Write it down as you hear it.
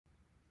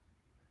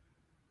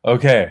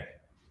Okay,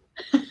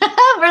 We're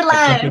I think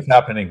live. it's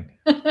happening.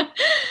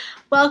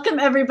 Welcome,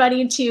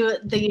 everybody, to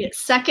the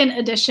second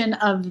edition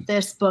of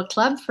this book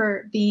club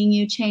for Being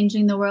You,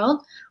 Changing the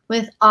World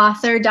with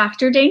author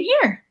Dr. Dain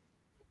Heer.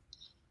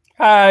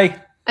 Hi.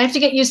 I have to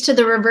get used to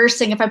the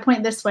reversing. If I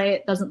point this way,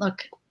 it doesn't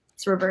look,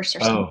 it's reversed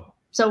or something.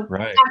 So,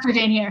 right. Dr.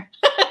 Dain Heer.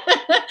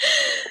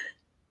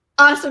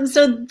 Awesome.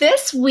 So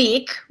this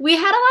week we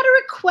had a lot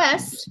of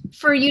requests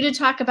for you to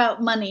talk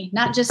about money,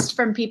 not just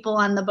from people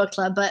on the book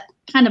club, but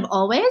kind of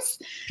always.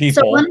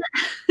 People.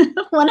 So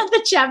one of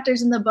the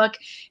chapters in the book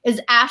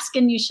is Ask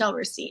and You Shall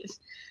Receive.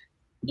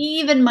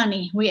 Even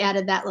money. We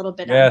added that little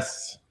bit.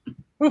 Yes.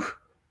 Whew.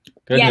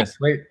 Goodness. Yes.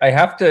 Wait, I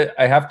have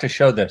to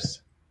show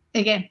this.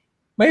 Okay.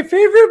 My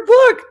favorite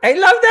book. I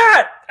love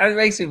that. That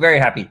makes me very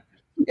happy.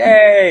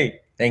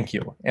 Yay. Thank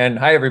you. And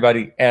hi,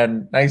 everybody.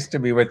 And nice to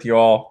be with you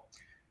all.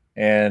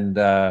 And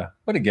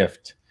what a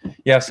gift.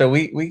 Yeah, so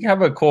we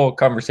have a cool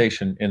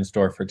conversation in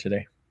store for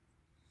today.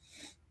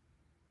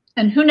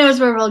 And who knows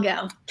where we'll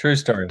go. True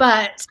story.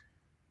 But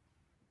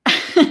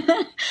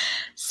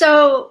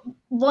so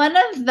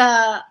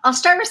I'll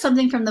start with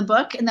something from the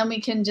book and then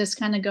we can just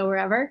kind of go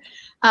wherever.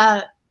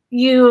 In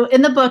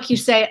the book, you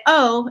say,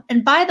 oh,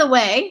 and by the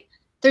way,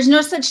 there's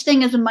no such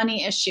thing as a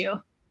money issue.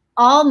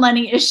 All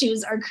money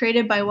issues are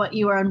created by what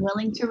you are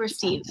unwilling to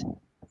receive.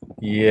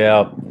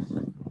 Yep.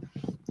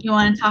 You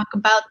want to talk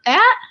about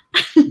that?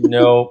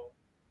 No.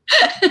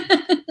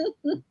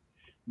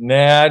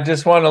 Nah, I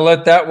just want to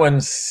let that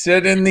one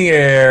sit in the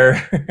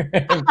air.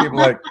 And people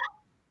are like,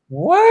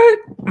 what?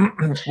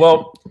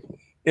 Well,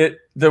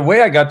 the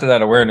way I got to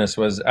that awareness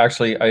was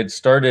actually I'd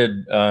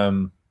started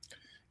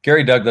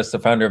Gary Douglas, the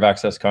founder of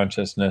Access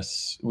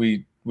Consciousness.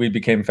 We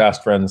became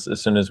fast friends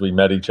as soon as we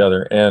met each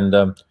other.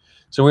 And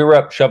so we were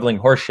up shoveling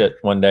horse shit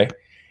one day.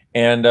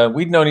 And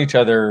we'd known each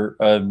other,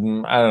 I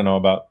don't know,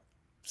 about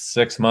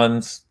 6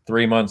 months,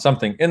 3 months,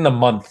 something in the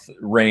month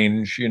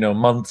range,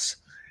 months.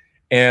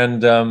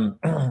 And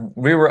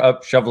we were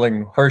up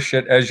shoveling horse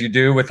shit as you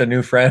do with a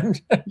new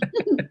friend.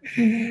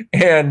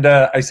 And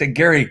I said,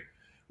 Gary,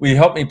 will you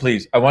help me,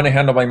 please? I want to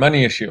handle my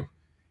money issue.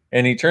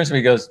 And he turns to me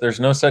and goes,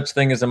 there's no such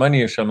thing as a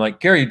money issue. I'm like,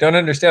 Gary, you don't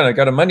understand. I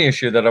got a money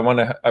issue that I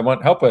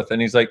want help with.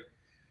 And he's like,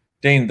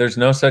 Dain, there's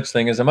no such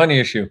thing as a money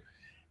issue.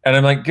 And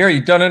I'm like, Gary,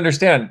 you don't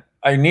understand.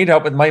 I need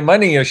help with my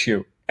money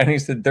issue. And he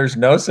said, there's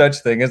no such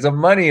thing as a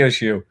money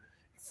issue.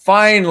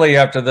 Finally,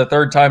 after the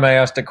third time I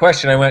asked a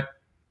question, I went,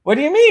 what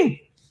do you mean?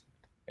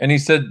 And he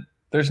said,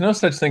 there's no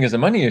such thing as a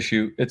money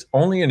issue. It's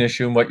only an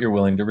issue in what you're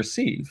willing to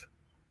receive.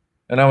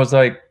 And I was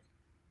like,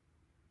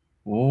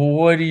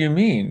 what do you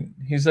mean?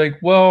 He's like,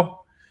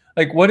 well,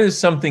 like, what is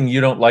something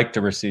you don't like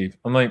to receive?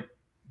 I'm like,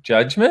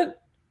 judgment?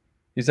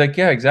 He's like,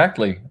 yeah,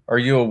 exactly. Are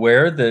you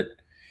aware that?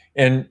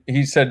 And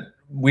he said,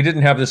 we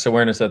didn't have this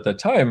awareness at the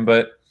time,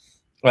 but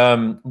by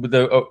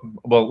the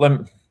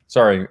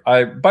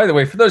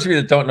way, for those of you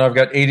that don't know, I've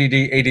got ADD,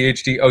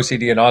 ADHD,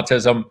 OCD, and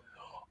autism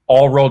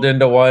all rolled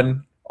into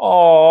one.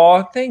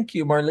 Oh, thank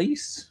you,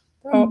 Marlise.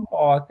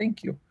 Oh,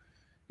 thank you.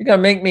 You're going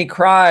to make me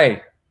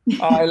cry.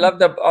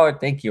 Oh,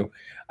 thank you.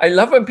 I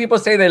love when people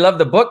say they love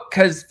the book,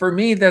 because for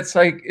me, that's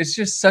like, it's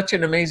just such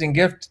an amazing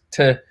gift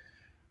to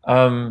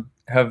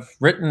have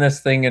written this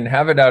thing and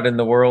have it out in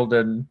the world.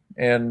 And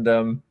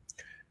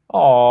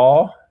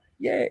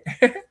yay.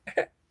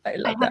 I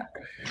love that.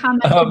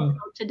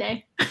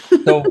 Today.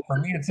 So for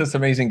me, it's this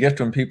amazing gift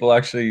when people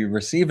actually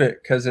receive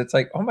it, because it's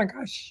like, oh my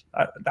gosh,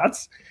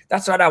 that's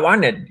what I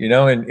wanted,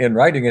 in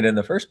writing it in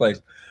the first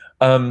place.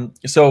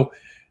 So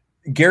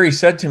Gary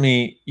said to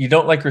me, you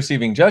don't like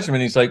receiving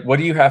judgment. He's like, what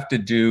do you have to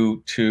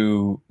do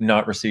to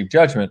not receive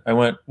judgment? I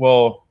went,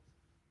 well,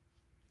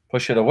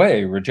 push it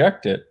away,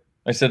 reject it.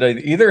 I said, I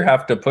either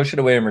have to push it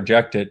away and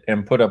reject it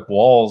and put up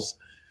walls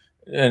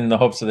in the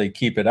hopes that they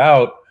keep it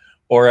out,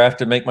 or I have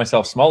to make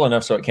myself small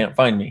enough so it can't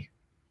find me.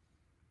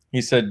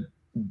 He said,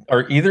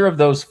 are either of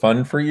those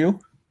fun for you?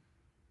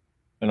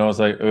 And I was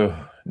like, oh,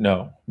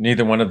 no,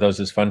 neither one of those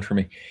is fun for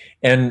me.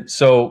 And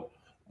so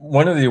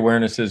one of the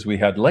awarenesses we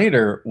had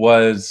later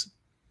was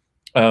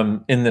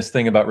in this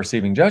thing about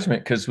receiving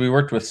judgment, because we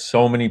worked with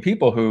so many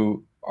people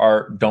who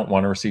don't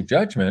want to receive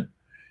judgment.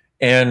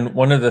 And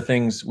one of the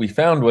things we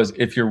found was,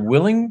 if you're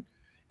willing,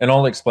 and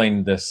I'll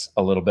explain this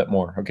a little bit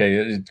more, okay?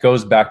 It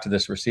goes back to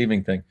this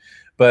receiving thing.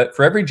 But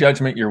for every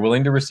judgment you're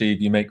willing to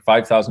receive, you make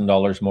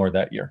 $5,000 more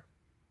that year,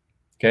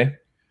 okay?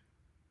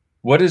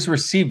 What is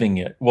receiving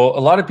it? Well, a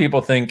lot of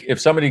people think if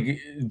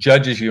somebody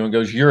judges you and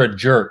goes, you're a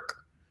jerk,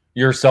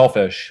 you're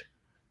selfish,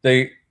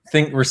 they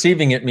think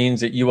receiving it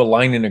means that you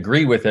align and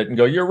agree with it and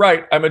go, you're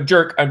right, I'm a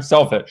jerk, I'm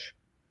selfish.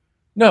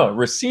 No,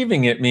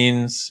 receiving it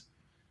means,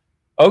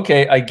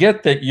 okay, I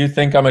get that you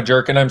think I'm a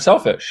jerk and I'm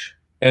selfish.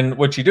 And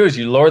what you do is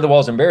you lower the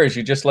walls and barriers,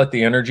 you just let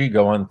the energy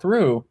go on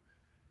through,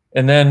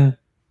 and then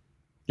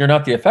you're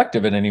not the effect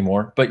of it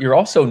anymore, but you're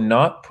also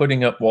not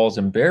putting up walls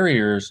and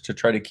barriers to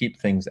try to keep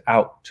things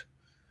out.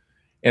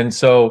 And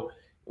so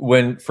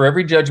for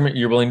every judgment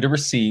you're willing to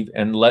receive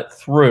and let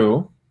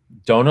through,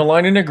 don't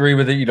align and agree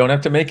with it, you don't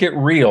have to make it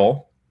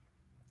real,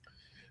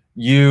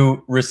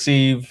 you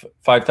receive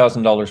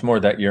 $5,000 more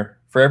that year.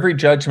 For every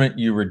judgment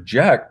you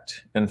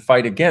reject and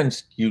fight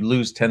against, you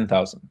lose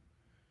 10,000.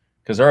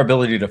 Because our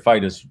ability to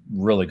fight is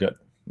really good.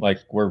 Like,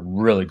 we're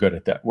really good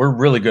at that. We're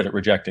really good at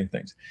rejecting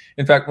things.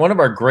 In fact, one of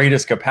our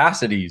greatest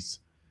capacities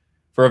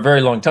for a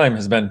very long time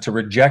has been to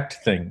reject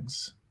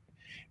things.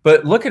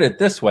 But look at it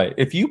this way.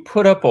 If you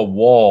put up a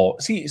wall,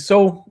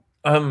 sorry,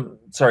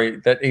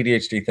 that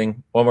ADHD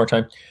thing, one more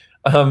time.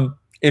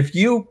 If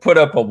you put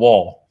up a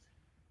wall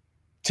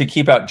to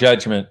keep out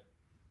judgment,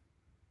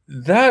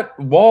 that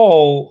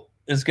wall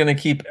is going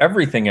to keep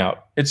everything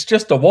out. It's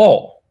just a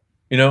wall,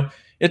 you know?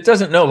 It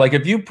doesn't know. Like,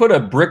 if you put a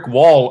brick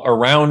wall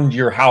around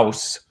your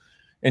house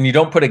and you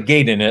don't put a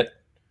gate in it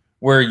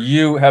where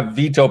you have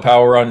veto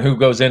power on who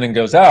goes in and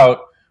goes out,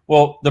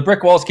 well, the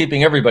brick wall is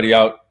keeping everybody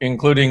out,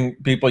 including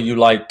people you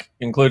like,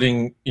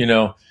 including, you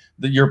know,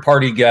 your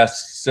party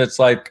guests. It's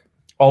like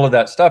all of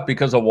that stuff,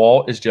 because a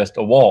wall is just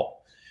a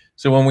wall.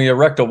 So when we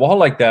erect a wall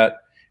like that,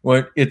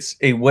 when it's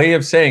a way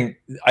of saying,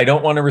 I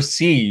don't want to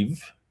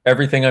receive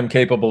everything I'm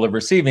capable of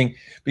receiving,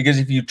 because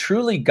if you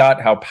truly got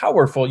how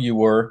powerful you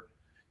were,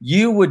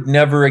 you would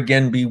never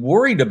again be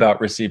worried about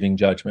receiving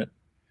judgment.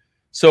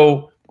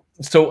 So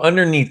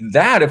underneath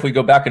that, if we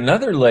go back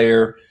another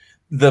layer,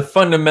 the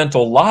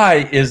fundamental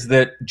lie is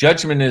that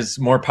judgment is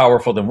more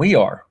powerful than we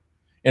are,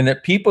 and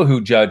that people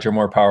who judge are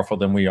more powerful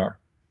than we are.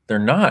 They're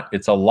not.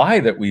 It's a lie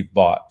that we've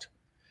bought.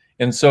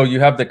 And so you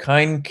have the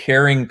kind,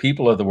 caring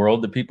people of the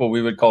world, the people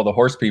we would call the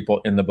horse people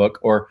in the book,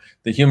 or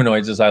the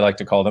humanoids, as I like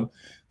to call them,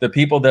 the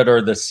people that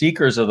are the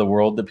seekers of the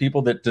world, the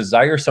people that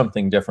desire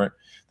something different,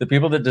 the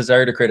people that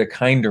desire to create a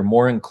kinder,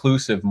 more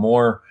inclusive,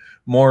 more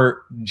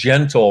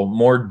gentle,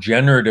 more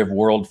generative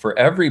world for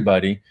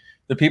everybody,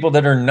 the people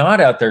that are not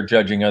out there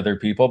judging other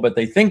people, but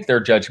they think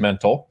they're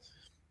judgmental,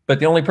 but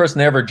the only person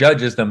they ever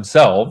judge is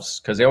themselves,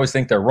 because they always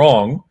think they're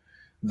wrong.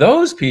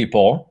 Those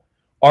people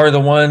are the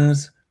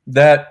ones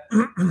that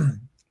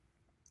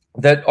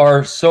that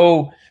are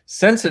so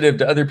sensitive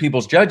to other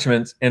people's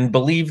judgments and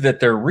believe that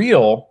they're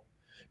real,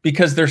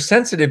 because they're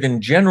sensitive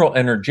in general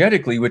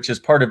energetically, which is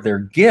part of their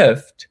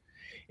gift.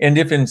 And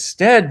if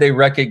instead they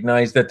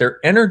recognize that they're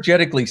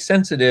energetically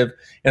sensitive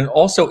and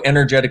also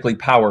energetically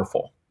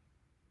powerful,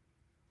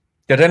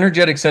 that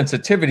energetic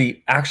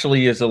sensitivity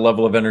actually is a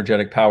level of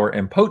energetic power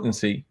and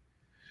potency.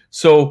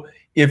 So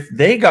if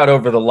they got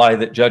over the lie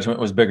that judgment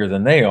was bigger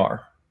than they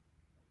are,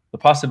 the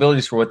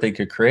possibilities for what they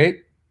could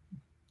create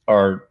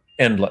are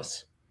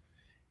endless.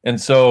 And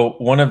so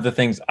one of the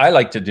things I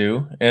like to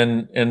do,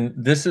 and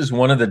this is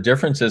one of the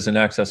differences in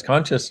Access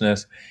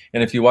Consciousness,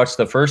 and if you watch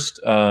the first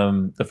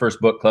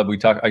book club,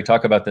 I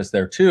talk about this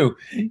there too,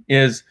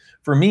 is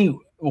for me,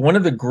 one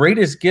of the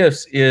greatest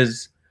gifts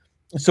is,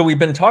 so we've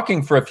been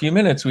talking for a few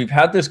minutes, we've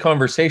had this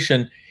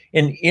conversation,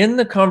 and in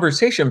the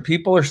conversation,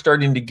 people are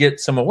starting to get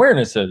some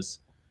awarenesses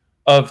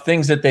of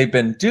things that they've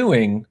been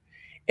doing.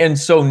 And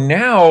so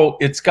now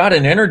it's got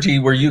an energy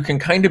where you can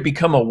kind of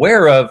become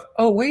aware of,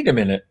 oh, wait a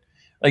minute.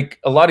 Like,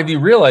 a lot of you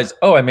realize,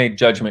 oh, I made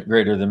judgment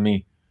greater than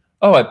me.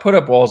 Oh, I put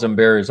up walls and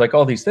barriers, like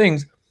all these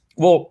things.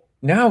 Well,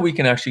 now we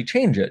can actually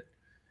change it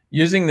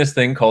using this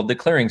thing called the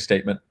clearing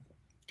statement.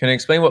 Can I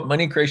explain what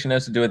money creation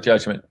has to do with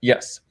judgment?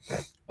 Yes.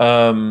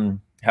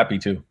 Happy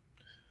to.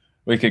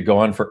 We could go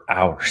on for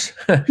hours.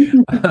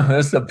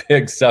 That's a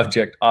big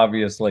subject,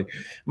 obviously. I'm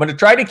going to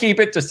try to keep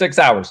it to 6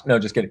 hours. No,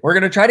 just kidding. We're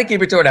going to try to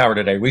keep it to an hour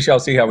today. We shall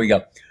see how we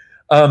go.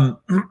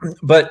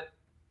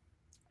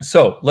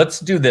 So let's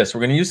do this.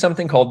 We're going to use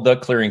something called the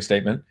clearing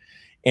statement.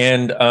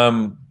 And,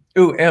 Em,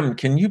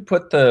 can you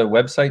put the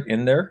website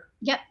in there?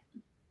 Yep.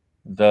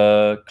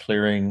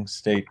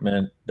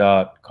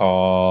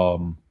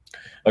 theclearingstatement.com.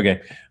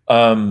 Okay.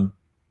 And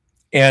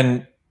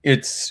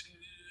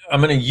I'm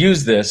going to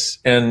use this,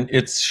 and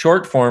it's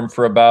short form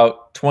for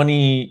about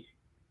 20,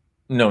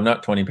 no,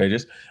 not 20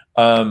 pages,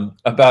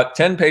 about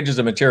 10 pages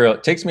of material.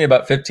 It takes me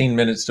about 15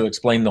 minutes to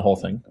explain the whole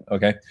thing,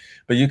 okay?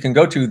 But you can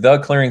go to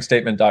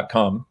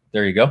theclearingstatement.com.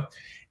 There you go.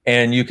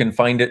 And you can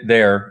find it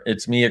there.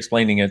 It's me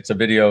explaining it. It's a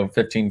video,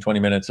 15, 20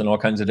 minutes, and all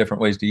kinds of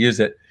different ways to use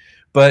it.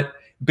 But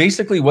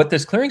basically what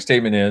this clearing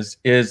statement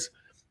is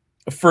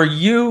for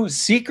you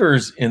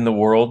seekers in the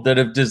world that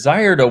have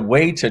desired a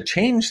way to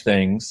change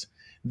things,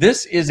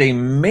 this is a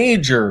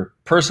major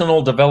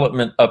personal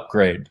development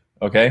upgrade,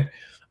 okay?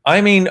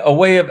 I mean, a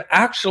way of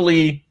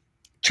actually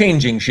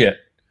changing shit.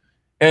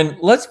 And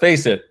let's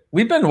face it,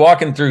 we've been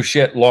walking through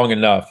shit long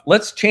enough.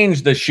 Let's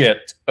change the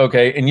shit,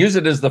 okay, and use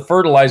it as the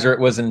fertilizer it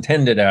was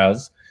intended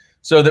as,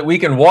 so that we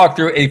can walk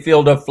through a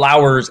field of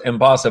flowers and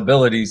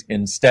possibilities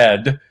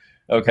instead,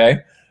 okay?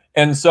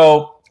 And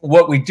so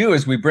what we do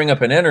is we bring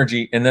up an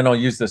energy, and then I'll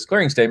use this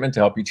clearing statement to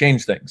help you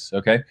change things,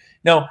 okay?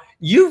 Now,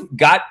 you've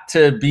got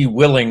to be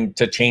willing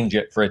to change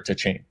it for it to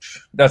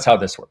change. That's how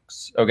this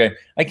works, okay?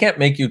 I can't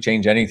make you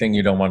change anything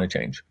you don't want to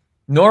change,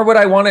 nor would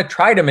I want to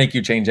try to make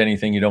you change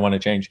anything you don't want to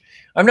change.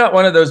 I'm not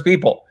one of those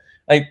people.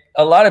 Like,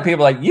 a lot of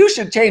people are like, you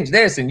should change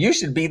this, and you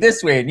should be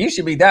this way, and you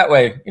should be that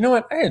way. You know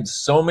what? I had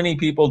so many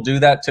people do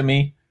that to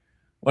me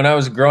when I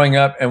was growing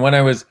up, and when I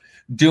was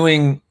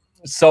doing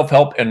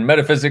self-help and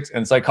metaphysics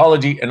and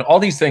psychology and all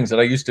these things that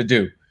I used to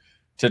do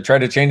to try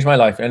to change my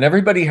life. And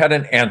everybody had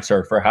an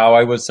answer for how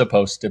I was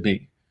supposed to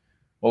be.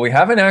 What we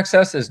have in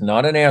Access is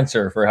not an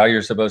answer for how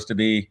you're supposed to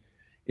be.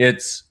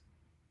 It's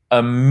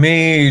a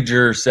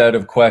major set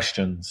of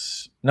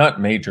questions.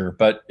 Not major,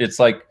 but it's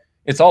like,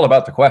 it's all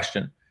about the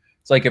question.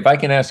 It's like, if I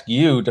can ask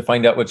you to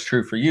find out what's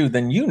true for you,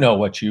 then you know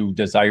what you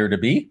desire to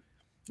be.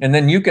 And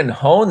then you can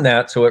hone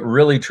that so it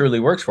really truly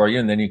works for you,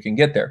 and then you can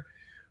get there.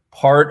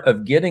 Part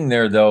of getting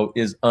there, though,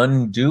 is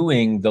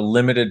undoing the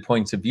limited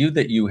points of view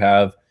that you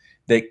have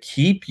that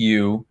keep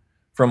you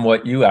from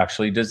what you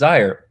actually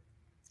desire.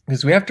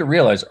 Because we have to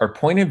realize our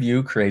point of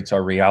view creates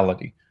our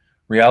reality.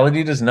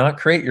 Reality does not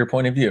create your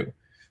point of view.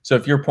 So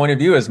if your point of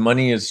view is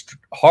money is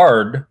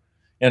hard,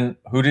 and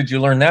who did you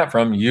learn that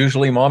from?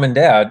 Usually mom and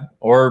dad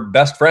or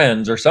best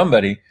friends or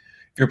somebody.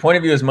 If your point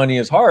of view is money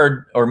is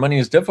hard or money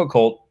is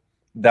difficult,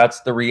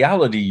 that's the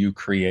reality you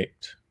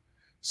create.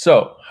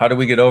 So how do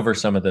we get over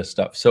some of this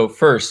stuff? So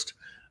first,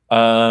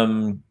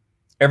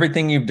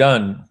 everything you've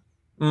done,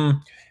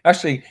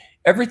 actually,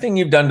 everything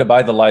you've done to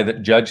buy the lie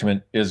that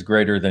judgment is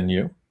greater than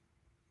you.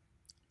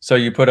 So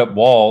you put up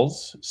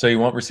walls so you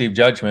won't receive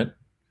judgment,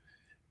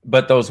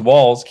 but those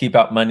walls keep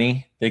out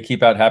money, they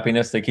keep out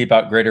happiness, they keep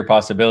out greater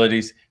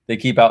possibilities, they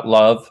keep out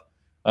love,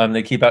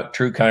 they keep out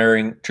true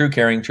caring, true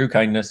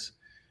kindness.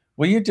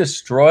 Will you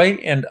destroy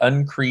and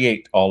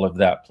uncreate all of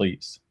that,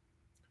 please?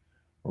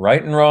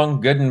 Right and wrong,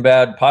 good and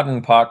bad, pot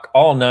and pock,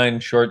 all 9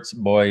 shorts,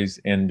 boys,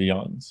 and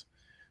beyonds.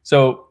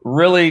 So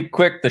really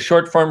quick, the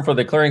short form for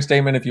the clearing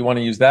statement, if you want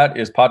to use that,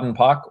 is pot and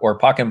pock or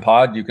pock and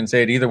pod. You can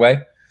say it either way.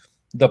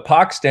 The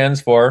POC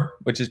stands for,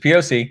 which is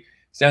POC,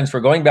 stands for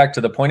going back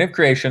to the point of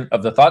creation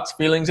of the thoughts,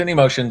 feelings, and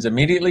emotions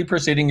immediately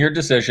preceding your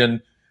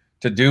decision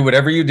to do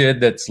whatever you did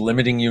that's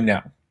limiting you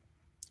now.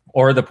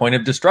 Or the point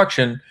of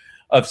destruction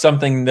of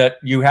something that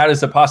you had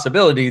as a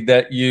possibility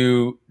that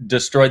you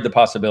destroyed the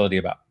possibility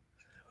about.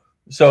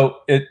 So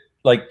it,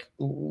 like,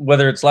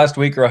 whether it's last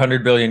week or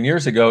 100 billion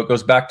years ago, it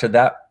goes back to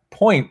that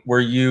point where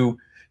you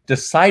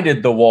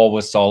decided the wall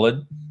was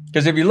solid.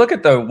 Because if you look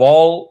at the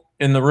wall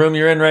in the room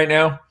you're in right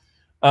now,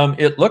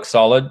 it looks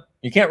solid.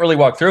 You can't really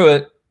walk through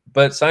it,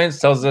 but science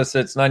tells us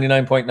it's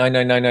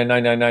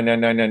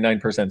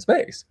 99.999999999%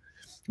 space.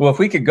 Well, if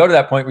we could go to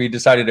that point where you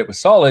decided it was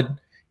solid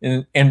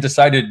and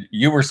decided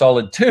you were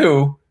solid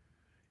too,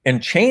 and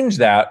change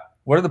that,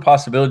 what are the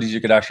possibilities you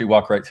could actually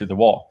walk right through the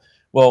wall?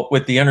 Well,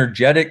 with the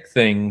energetic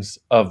things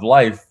of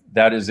life,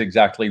 that is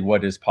exactly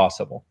what is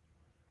possible,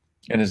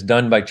 and is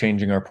done by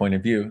changing our point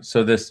of view.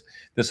 So this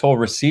whole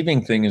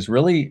receiving thing is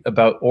really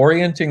about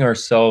orienting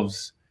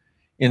ourselves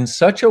in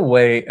such a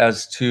way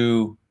as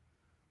to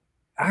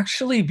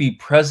actually be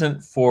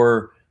present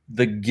for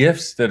the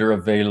gifts that are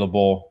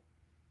available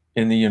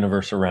in the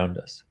universe around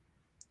us.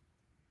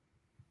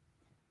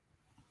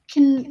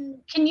 Can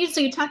you,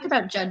 so you talked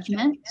about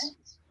judgment,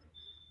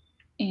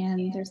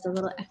 and there's a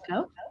little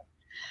echo.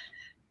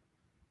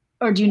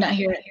 Or do you not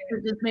hear it? Or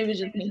maybe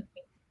it's just me.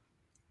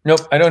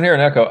 Nope, I don't hear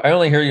an echo. I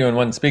only hear you in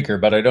one speaker,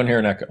 but I don't hear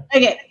an echo.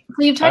 Okay, so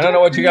you've talked. I don't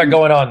know what you got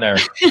going on there.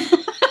 You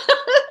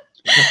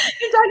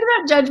talked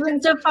about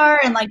judgment so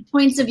far and like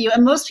points of view,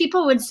 and most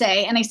people would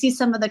say, and I see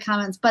some of the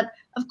comments, but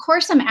of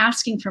course I'm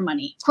asking for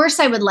money. Of course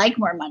I would like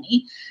more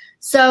money.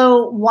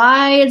 So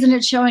why isn't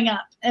it showing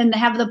up? And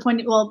have the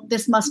point, well,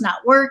 this must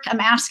not work. I'm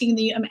asking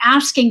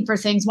for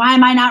things. Why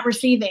am I not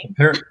receiving?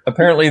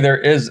 Apparently there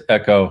is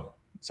echo,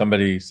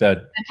 somebody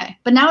said. Okay,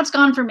 but now it's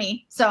gone for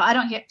me. So I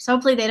don't hear, so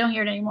hopefully they don't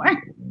hear it anymore.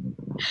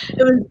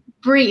 It was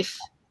brief.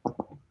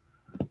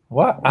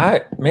 What?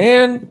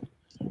 Man,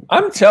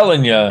 I'm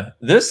telling you,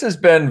 this has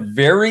been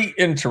very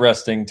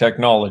interesting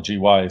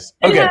technology-wise.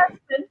 Okay.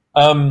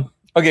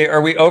 Okay,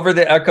 are we over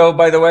the echo,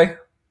 by the way?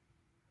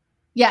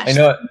 Yes, I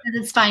know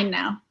it's fine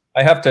now.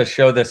 I have to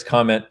show this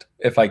comment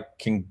if I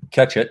can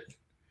catch it.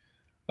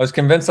 I was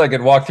convinced I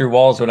could walk through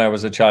walls when I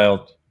was a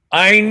child.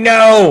 I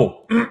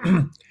know!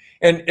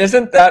 And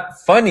isn't that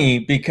funny,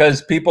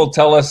 because people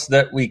tell us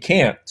that we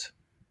can't?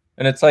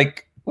 And it's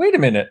like, wait a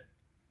minute.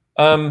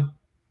 How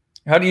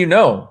do you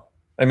know?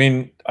 I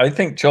mean, I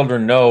think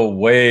children know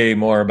way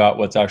more about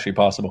what's actually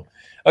possible.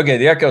 Okay,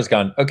 the echo's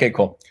gone. Okay,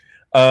 cool.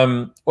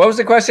 What was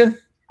the question?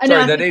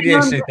 Sorry, that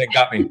ADHD thing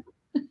got me.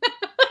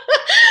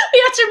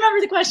 You have to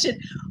remember the question.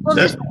 Well,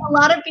 just a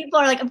lot of people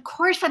are like, of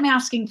course I'm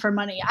asking for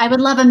money. I would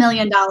love $1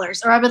 million, or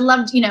I would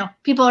love,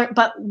 people are,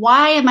 but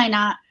why am I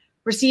not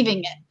receiving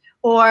it?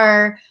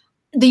 Or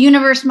the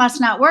universe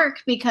must not work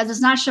because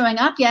it's not showing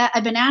up yet.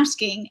 I've been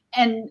asking.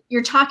 And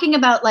you're talking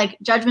about like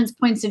judgments,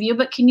 points of view,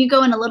 but can you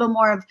go in a little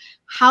more of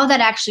how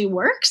that actually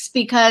works?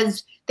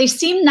 Because they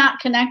seem not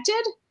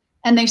connected,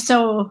 and they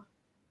so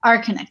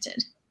are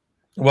connected.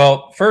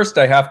 Well, first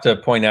I have to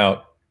point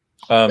out,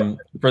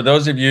 for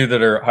those of you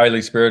that are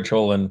highly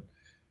spiritual and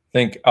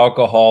think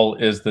alcohol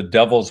is the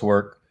devil's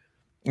work,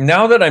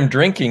 now that I'm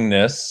drinking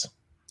this,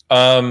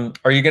 are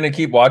you going to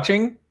keep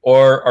watching,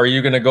 or are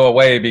you going to go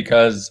away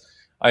because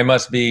I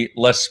must be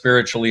less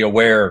spiritually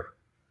aware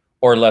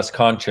or less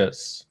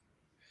conscious?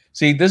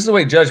 See, this is the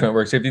way judgment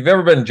works. If you've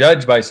ever been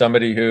judged by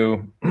somebody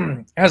who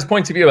has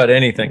points of view about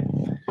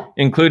anything,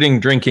 including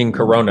drinking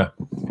Corona,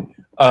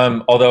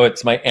 although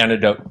it's my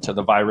antidote to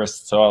the virus,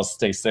 so I'll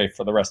stay safe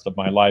for the rest of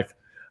my life.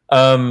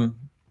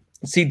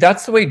 See,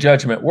 that's the way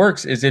judgment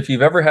works, is if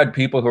you've ever had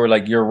people who are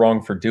like, you're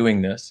wrong for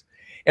doing this.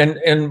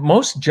 And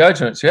most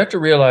judgments, you have to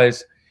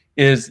realize,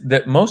 is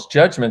that most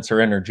judgments are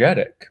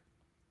energetic.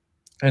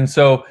 And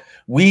so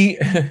we,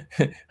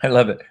 I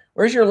love it.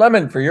 Where's your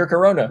lemon for your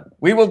Corona?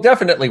 We will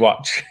definitely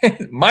watch.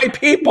 My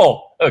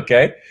people,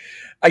 okay?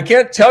 I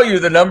can't tell you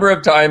the number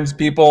of times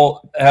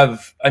people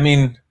have, I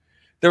mean,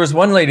 there was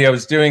one lady, I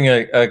was doing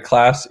a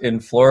class in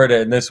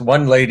Florida, and this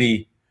one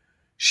lady,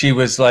 she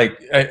was like,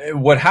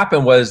 what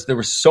happened was there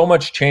was so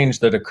much change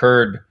that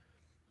occurred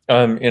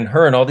in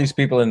her and all these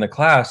people in the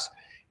class,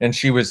 and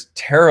she was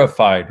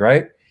terrified,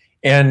 right?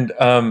 And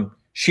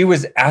she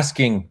was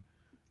asking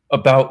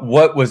about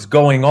what was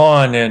going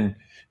on and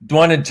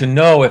wanted to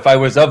know if I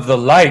was of the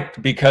light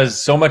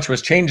because so much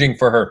was changing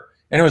for her.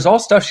 And it was all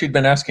stuff she'd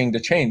been asking to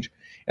change.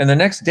 And the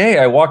next day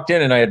I walked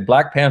in and I had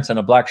black pants and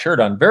a black shirt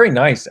on, very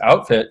nice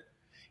outfit.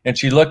 And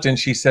she looked and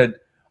she said,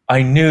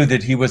 I knew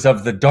that he was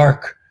of the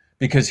dark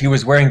because he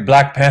was wearing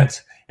black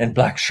pants and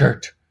black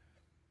shirt.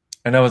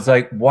 And I was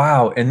like,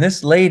 wow. And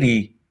this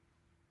lady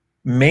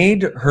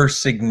made her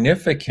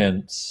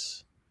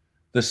significance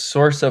the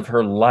source of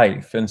her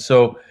life. And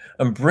so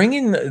I'm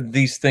bringing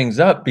these things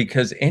up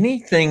because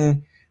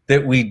anything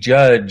that we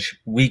judge,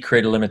 we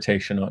create a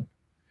limitation on.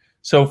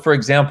 So for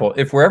example,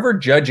 if we're ever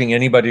judging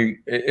anybody,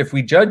 if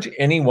we judge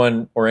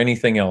anyone or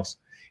anything else,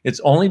 it's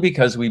only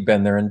because we've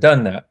been there and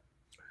done that.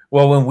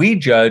 Well, when we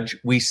judge,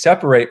 we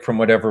separate from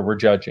whatever we're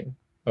judging,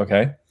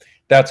 okay?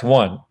 That's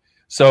one.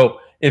 So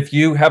if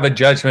you have a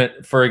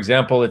judgment, for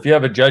example, if you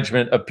have a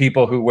judgment of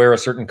people who wear a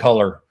certain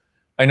color,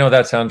 I know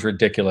that sounds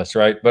ridiculous,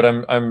 right? But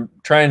I'm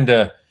trying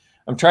to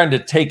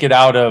take it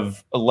out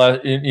of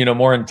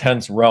more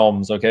intense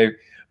realms, okay?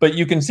 But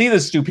you can see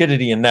the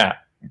stupidity in that.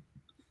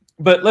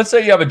 But let's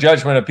say you have a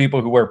judgment of people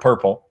who wear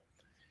purple,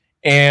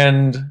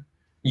 and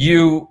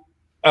you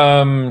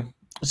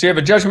so you have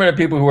a judgment of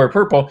people who wear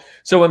purple.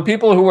 So when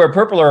people who wear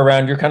purple are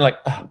around, you're kind of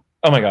like,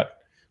 oh my God,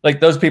 like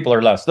those people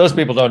are less. Those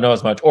people don't know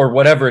as much, or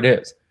whatever it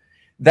is.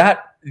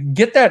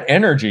 Get that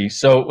energy.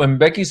 So when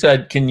Becky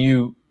said, can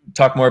you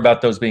talk more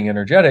about those being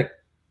energetic?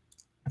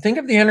 Think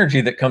of the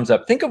energy that comes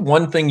up. Think of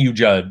one thing you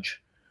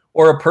judge,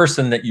 or a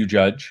person that you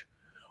judge,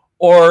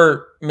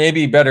 or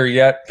maybe better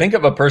yet, think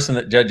of a person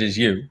that judges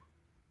you.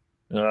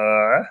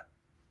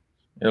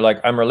 You're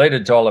like, I'm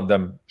related to all of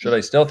them. Should I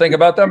still think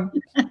about them?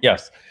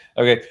 Yes.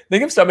 Okay.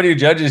 Think of somebody who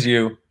judges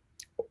you,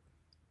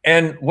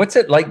 and what's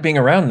it like being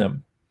around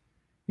them?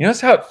 You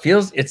notice how it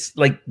feels? It's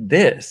like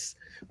this.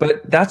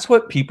 But that's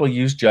what people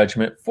use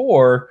judgment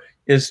for,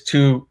 is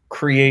to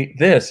create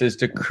this, is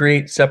to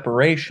create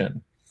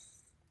separation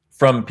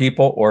from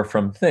people or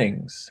from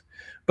things.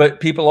 But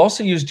people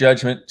also use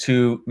judgment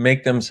to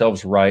make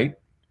themselves right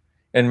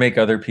and make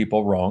other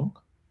people wrong.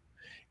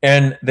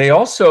 And they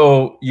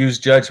also use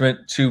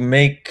judgment to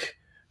make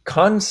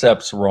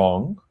concepts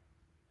wrong.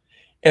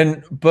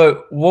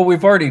 But what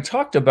we've already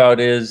talked about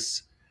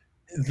is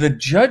the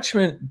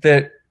judgment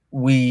that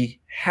we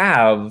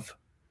have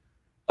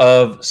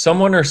of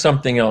someone or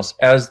something else.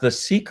 As the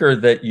seeker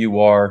that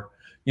you are,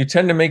 you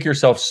tend to make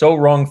yourself so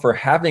wrong for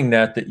having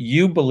that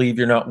you believe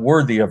you're not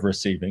worthy of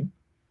receiving.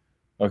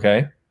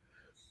 Okay?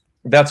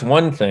 That's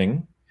one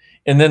thing.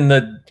 And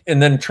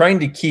then trying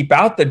to keep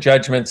out the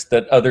judgments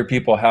that other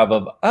people have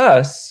of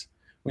us,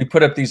 we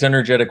put up these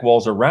energetic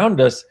walls around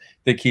us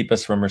that keep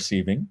us from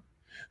receiving.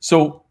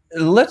 So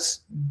let's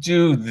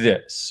do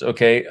this,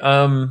 okay?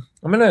 I'm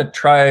gonna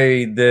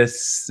try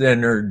this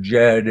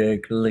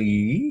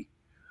energetically.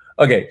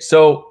 Okay,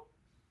 so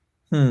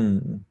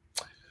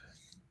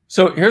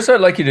so here's what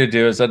I'd like you to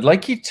do, is I'd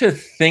like you to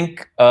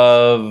think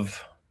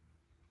of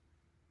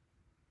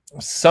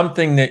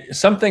something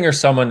or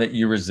someone that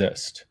you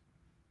resist.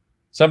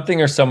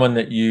 Something or someone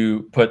that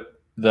you put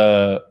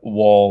the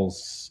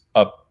walls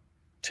up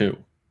to,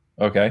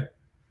 okay?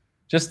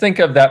 Just think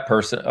of that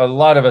person. A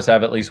lot of us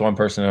have at least one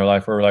person in our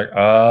life where we're like,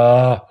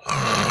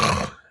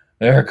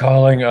 they're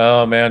calling.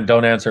 Oh man,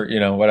 don't answer,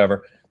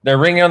 whatever. They're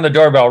ringing on the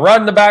doorbell.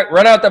 Run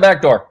out the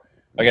back door.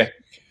 Okay.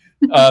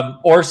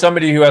 Or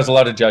somebody who has a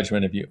lot of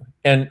judgment of you.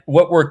 And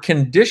what we're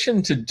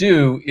conditioned to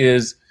do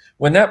is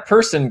when that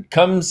person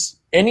comes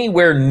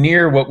anywhere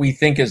near what we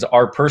think is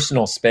our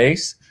personal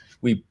space,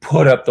 we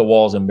put up the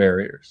walls and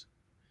barriers.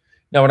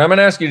 Now, what I'm going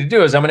to ask you to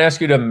do is I'm going to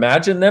ask you to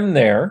imagine them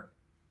there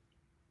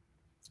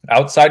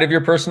outside of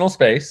your personal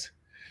space.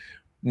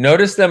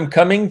 Notice them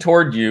coming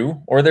toward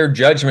you, or their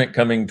judgment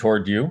coming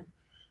toward you.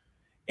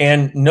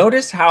 And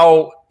notice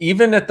how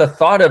even at the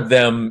thought of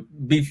them,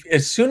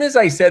 as soon as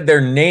I said their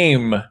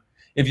name,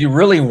 if you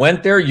really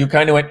went there, you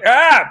kind of went,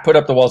 put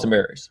up the walls and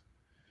barriers.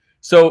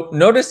 So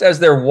notice as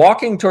they're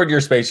walking toward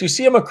your space, you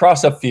see them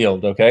across a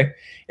field, okay?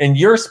 And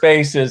your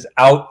space is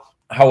out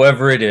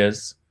however it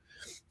is.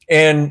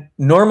 And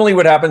normally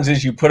what happens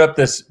is you put up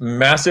this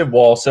massive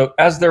wall. So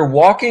as they're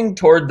walking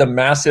toward the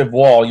massive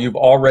wall, you've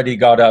already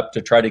got up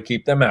to try to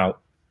keep them out.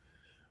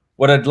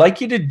 What I'd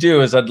like you to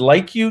do is I'd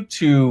like you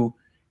to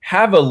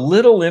have a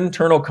little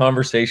internal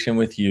conversation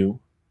with you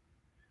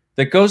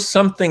that goes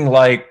something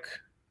like,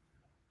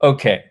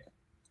 okay,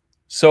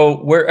 so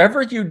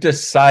wherever you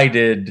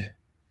decided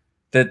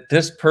that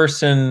this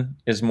person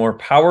is more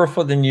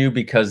powerful than you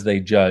because they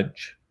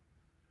judge,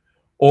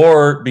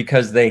 or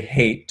because they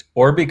hate,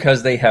 or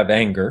because they have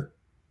anger,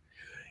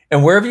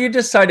 and wherever you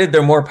decided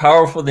they're more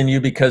powerful than you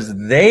because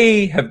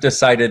they have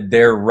decided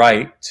they're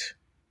right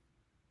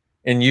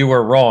and you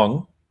are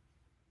wrong,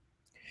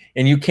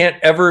 and you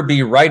can't ever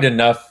be right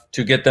enough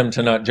to get them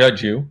to not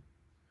judge you,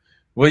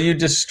 will you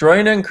destroy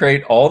and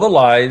uncreate all the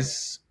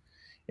lies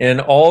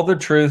and all the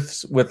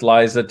truths with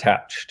lies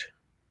attached?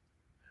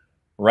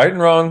 Right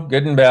and wrong,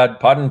 good and bad,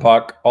 pot and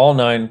pock, all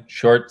nine,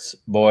 shorts,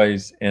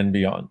 boys, and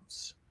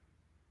beyonds.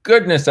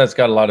 Goodness, that's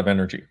got a lot of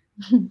energy.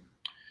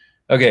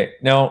 Okay,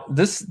 now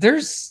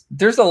there's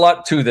a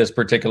lot to this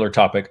particular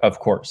topic, of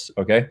course.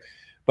 Okay,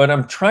 but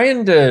I'm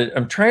trying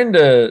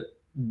to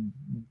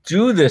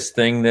do this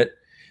thing that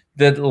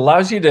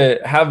allows you to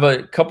have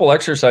a couple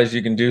exercises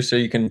you can do so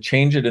you can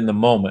change it in the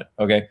moment.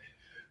 Okay,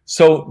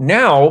 so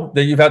now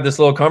that you've had this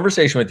little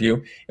conversation with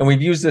you, and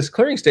we've used this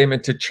clearing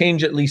statement to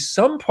change at least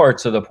some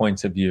parts of the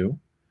points of view,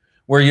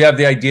 where you have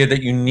the idea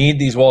that you need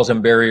these walls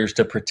and barriers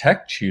to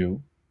protect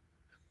you.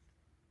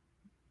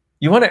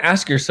 You want to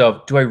ask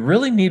yourself, do I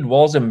really need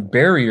walls and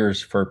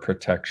barriers for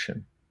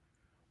protection?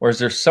 Or is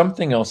there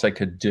something else I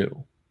could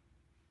do?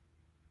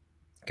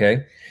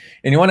 Okay.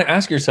 And you want to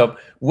ask yourself,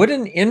 would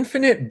an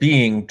infinite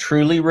being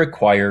truly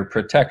require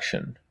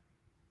protection?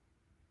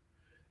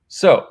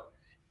 So,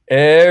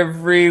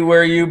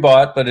 everywhere you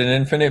bought that an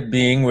infinite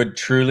being would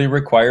truly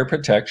require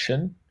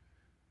protection,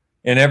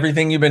 and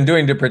everything you've been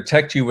doing to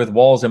protect you with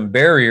walls and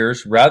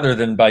barriers rather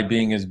than by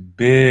being as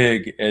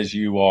big as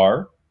you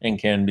are and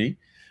can be,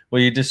 will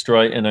you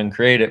destroy and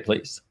uncreate it,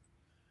 please?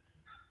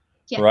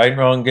 Yeah. Right,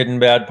 wrong, good and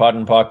bad, pot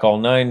and pock, all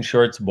nine,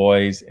 shorts,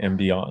 boys, and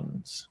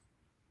beyonds.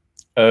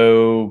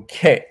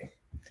 Okay.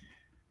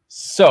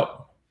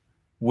 So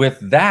with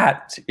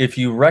that, if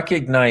you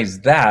recognize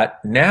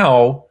that,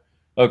 now,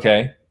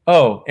 okay.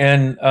 Oh,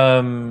 and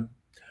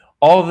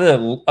all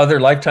the other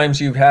lifetimes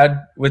you've had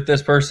with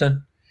this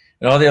person,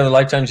 and all the other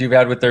lifetimes you've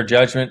had with their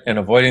judgment and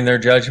avoiding their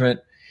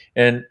judgment,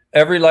 and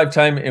every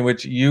lifetime in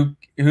which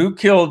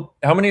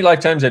how many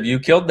lifetimes have you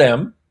killed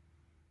them?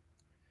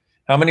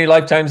 How many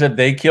lifetimes have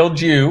they killed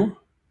you?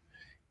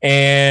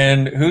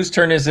 And whose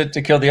turn is it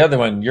to kill the other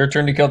one? Your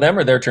turn to kill them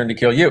or their turn to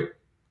kill you?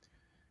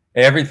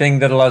 Everything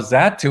that allows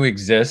that to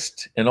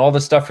exist and all the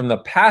stuff from the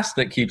past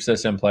that keeps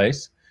us in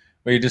place,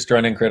 will you destroy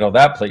and uncreate all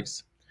that,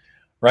 please?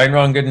 Right and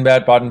wrong, good and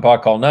bad, pot and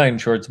pock, all nine,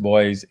 shorts,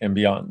 boys, and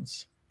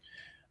beyonds.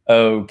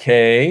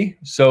 Okay,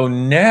 so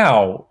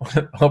now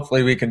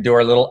hopefully we can do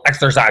our little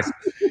exercise.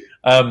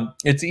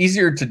 It's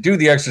easier to do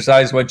the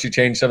exercise once you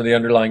change some of the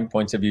underlying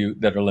points of view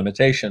that are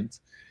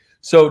limitations.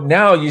 So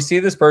now you see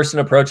this person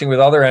approaching with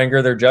all their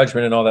anger, their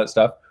judgment, and all that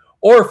stuff.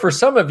 Or for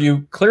some of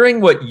you,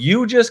 clearing what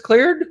you just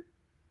cleared,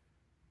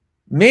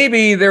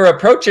 maybe they're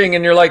approaching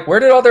and you're like, where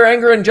did all their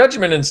anger and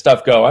judgment and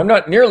stuff go? I'm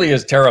not nearly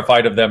as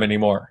terrified of them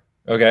anymore.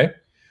 Okay.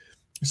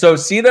 So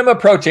see them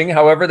approaching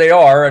however they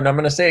are. And I'm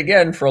going to say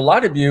again, for a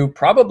lot of you,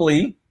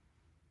 probably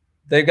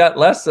they've got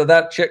less of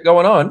that shit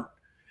going on.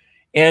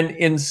 And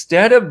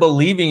instead of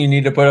believing you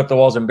need to put up the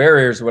walls and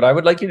barriers, what I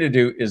would like you to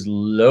do is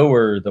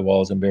lower the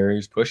walls and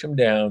barriers, push them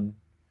down,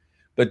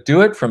 but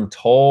do it from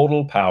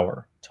total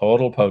power,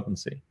 total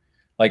potency.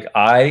 Like,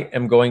 I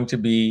am going to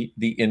be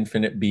the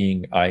infinite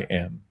being I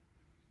am.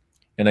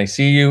 And I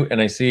see you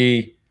and I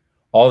see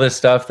all this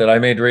stuff that I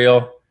made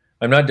real.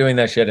 I'm not doing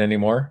that shit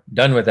anymore.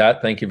 Done with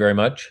that. Thank you very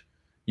much.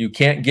 You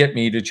can't get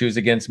me to choose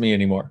against me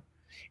anymore.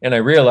 And I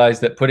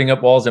realize that putting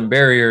up walls and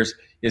barriers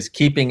is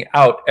keeping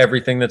out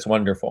everything that's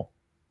wonderful.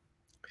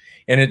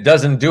 And it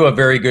doesn't do a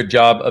very good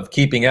job of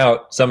keeping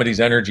out somebody's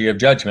energy of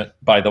judgment,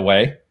 by the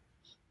way.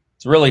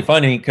 It's really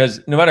funny because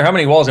no matter how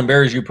many walls and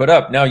barriers you put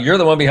up, now you're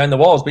the one behind the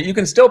walls, but you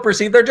can still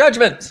perceive their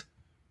judgments.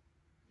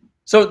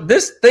 So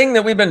this thing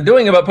that we've been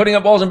doing about putting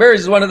up walls and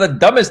barriers is one of the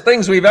dumbest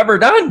things we've ever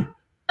done.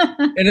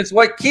 And it's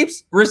what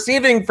keeps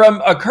receiving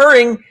from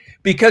occurring,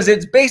 because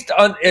it's based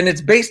on, and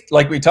it's based,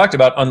 like we talked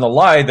about, on the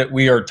lie that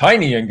we are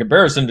tiny in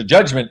comparison to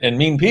judgment and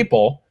mean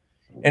people.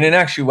 And in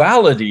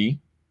actuality,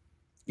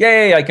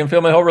 yay, I can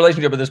feel my whole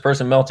relationship with this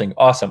person melting.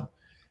 Awesome.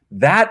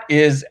 That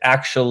is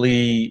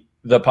actually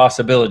the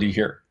possibility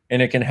here.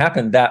 And it can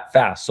happen that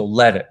fast. So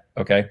let it,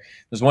 okay?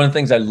 This is one of the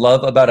things I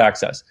love about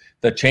Access.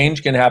 The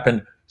change can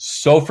happen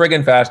so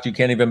friggin' fast you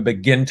can't even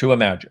begin to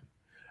imagine.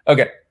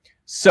 Okay,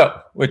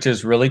 so, which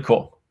is really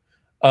cool.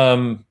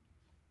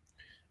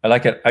 I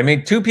like it. I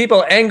made 2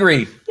 people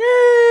angry.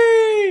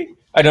 Yay!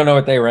 I don't know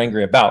what they were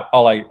angry about.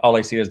 All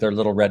I see is their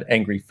little red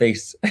angry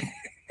face.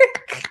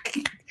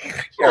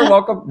 You're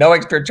welcome. No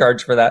extra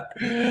charge for that.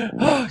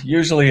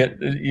 Usually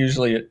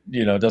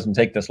it doesn't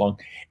take this long.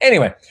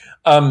 Anyway,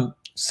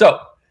 so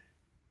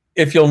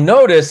if you'll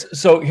notice,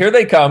 so here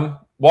they come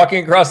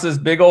walking across this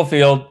big old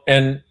field,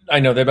 and I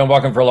know they've been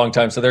walking for a long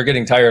time, so they're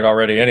getting tired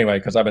already anyway,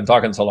 because I've been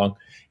talking so long.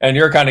 And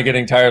you're kind of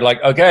getting tired,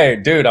 like, okay,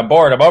 dude, I'm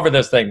bored. I'm over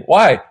this thing.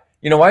 Why?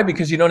 You know why?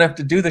 Because you don't have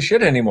to do the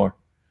shit anymore.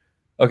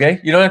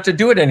 Okay? You don't have to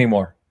do it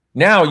anymore.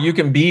 Now you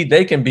can be,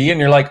 they can be, and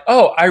you're like,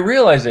 oh, I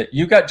realize it.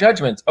 You got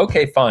judgments.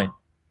 Okay, fine.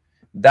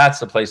 That's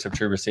the place of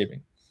true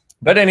receiving.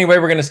 But anyway,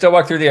 we're going to still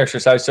walk through the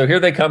exercise. So here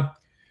they come.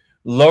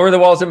 Lower the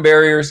walls and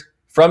barriers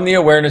from the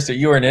awareness that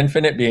you are an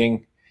infinite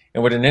being.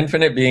 And would an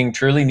infinite being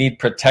truly need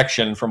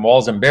protection from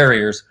walls and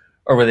barriers,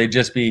 or would they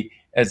just be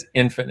as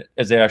infinite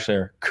as they actually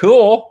are?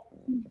 Cool.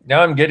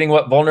 Now I'm getting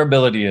what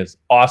vulnerability is.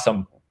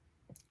 Awesome.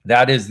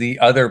 That is the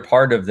other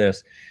part of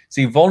this.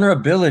 See,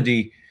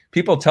 vulnerability,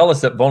 people tell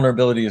us that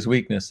vulnerability is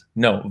weakness.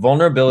 No,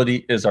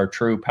 vulnerability is our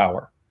true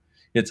power.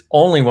 It's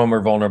only when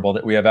we're vulnerable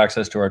that we have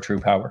access to our true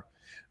power.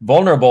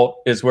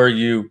 Vulnerable is where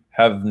you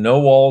have no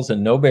walls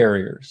and no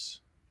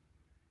barriers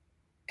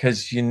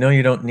because you know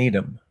you don't need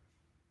them.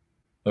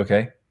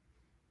 Okay?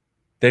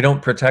 They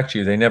don't protect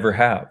you. They never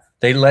have.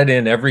 They let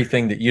in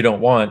everything that you don't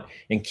want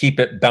and keep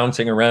it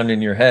bouncing around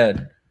in your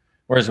head.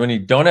 Whereas when you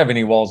don't have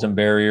any walls and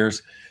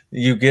barriers,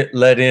 you get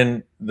let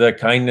in the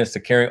kindness, to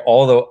carry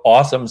all the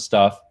awesome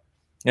stuff,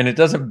 and it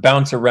doesn't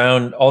bounce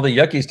around. All the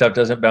yucky stuff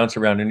doesn't bounce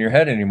around in your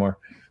head anymore.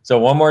 So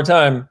one more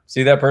time,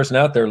 see that person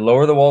out there,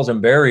 lower the walls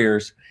and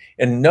barriers,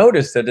 and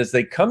notice that as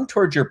they come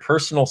towards your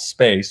personal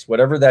space,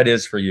 whatever that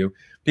is for you,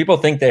 people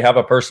think they have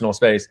a personal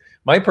space.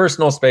 My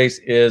personal space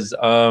is,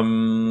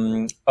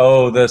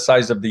 the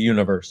size of the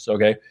universe,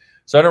 okay?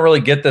 So I don't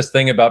really get this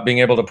thing about being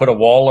able to put a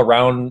wall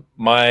around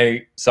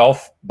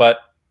myself, but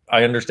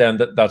I understand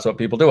that that's what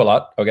people do a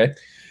lot, okay?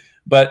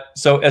 But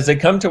so as they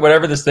come to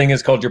whatever this thing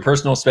is called your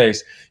personal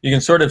space, you can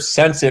sort of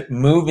sense it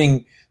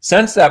moving,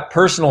 sense that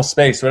personal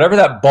space, whatever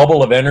that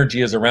bubble of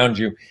energy is around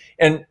you,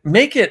 and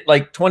make it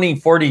like 20,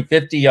 40,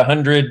 50,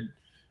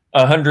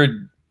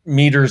 100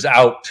 meters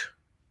out,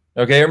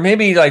 okay? Or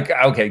maybe like,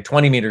 okay,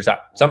 20 meters out,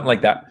 something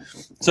like that.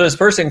 So this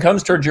person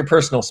comes towards your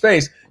personal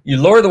space, you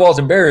lower the walls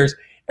and barriers.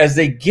 As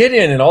they get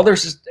in and all their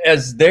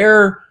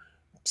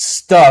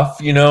stuff,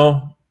 you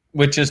know,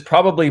 which is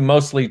probably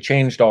mostly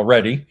changed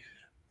already,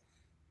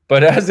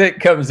 but as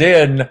it comes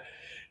in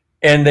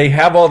and they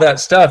have all that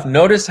stuff,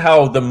 notice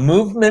how the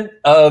movement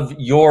of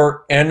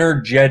your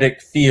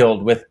energetic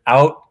field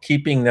without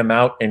keeping them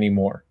out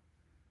anymore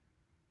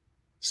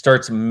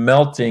starts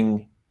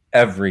melting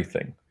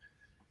everything.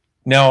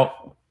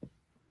 Now,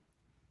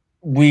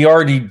 we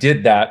already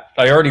did that.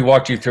 I already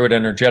walked you through it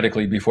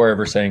energetically before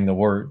ever saying the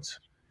words.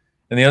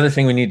 And the other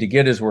thing we need to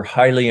get is we're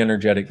highly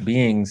energetic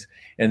beings,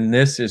 and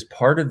this is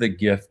part of the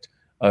gift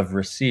of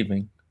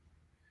receiving,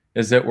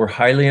 is that we're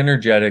highly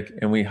energetic,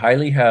 and we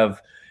highly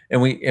have,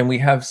 and we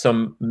have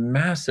some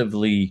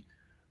massively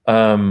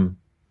brilliant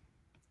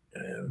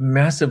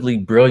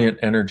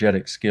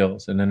energetic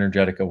skills and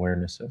energetic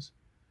awarenesses.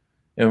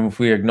 And if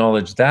we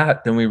acknowledge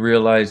that, then we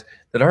realize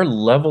that our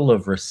level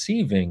of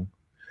receiving,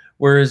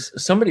 whereas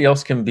somebody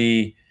else can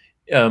be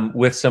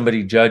with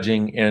somebody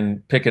judging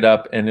and pick it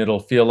up and it'll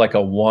feel like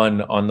a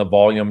 1 on the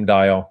volume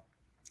dial.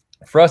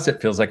 For us,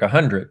 it feels like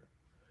 100.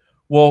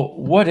 Well,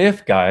 what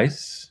if,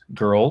 guys,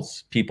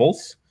 girls,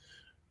 peoples,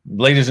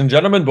 ladies and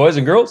gentlemen, boys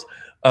and girls,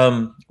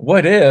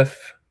 what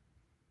if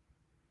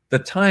the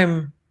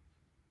time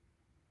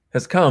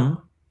has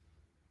come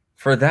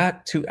for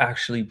that to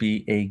actually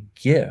be a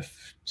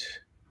gift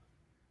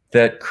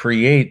that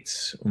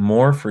creates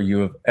more for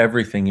you of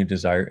everything you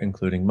desire,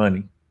 including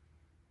money?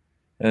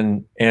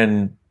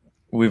 And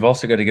we've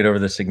also got to get over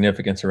the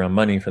significance around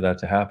money for that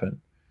to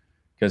happen.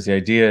 Because the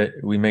idea,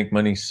 we make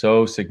money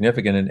so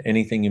significant, and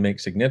anything you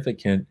make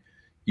significant,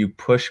 you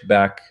push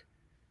back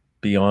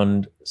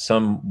beyond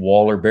some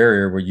wall or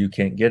barrier where you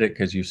can't get it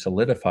because you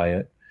solidify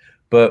it.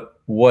 But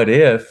what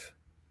if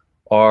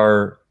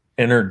our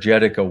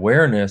energetic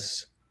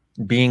awareness,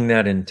 being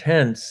that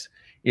intense,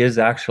 is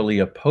actually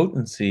a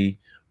potency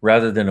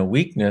rather than a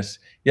weakness?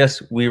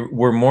 Yes,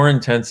 we're more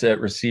intense at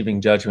receiving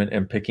judgment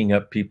and picking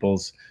up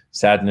people's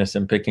sadness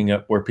and picking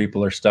up where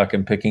people are stuck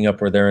and picking up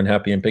where they're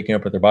unhappy and picking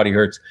up where their body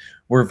hurts.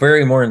 We're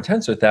very more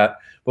intense with that.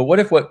 But what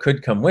if what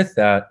could come with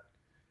that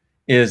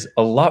is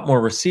a lot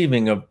more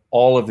receiving of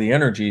all of the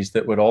energies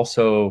that would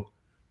also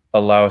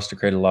allow us to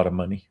create a lot of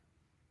money,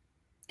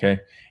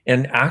 okay?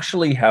 And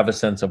actually have a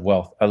sense of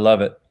wealth. I love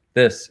it.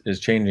 This is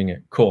changing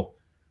it. Cool.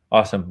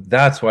 Awesome.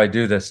 That's why I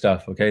do this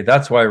stuff. Okay.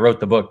 That's why I wrote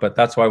the book, but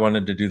that's why I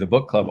wanted to do the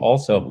book club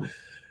also.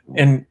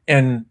 And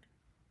when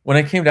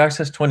I came to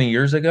Access 20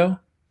 years ago,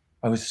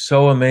 I was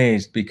so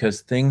amazed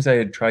because things I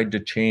had tried to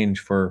change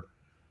for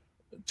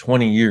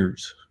 20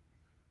 years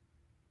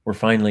were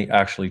finally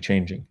actually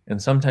changing.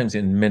 And sometimes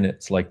in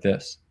minutes like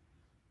this.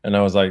 And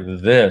I was like,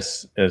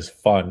 this is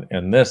fun.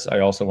 And this I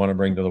also want to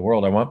bring to the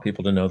world. I want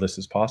people to know this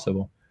is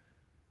possible.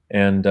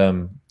 And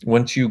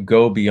once you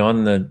go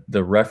beyond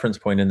the reference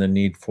point and the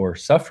need for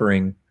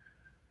suffering,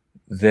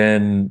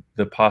 then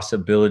the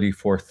possibility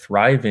for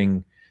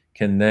thriving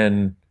can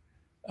then,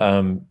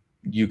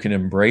 you can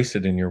embrace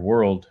it in your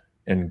world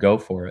and go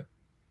for it.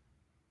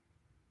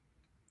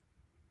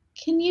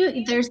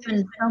 There's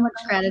been so much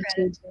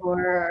gratitude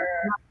for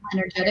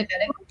energetic,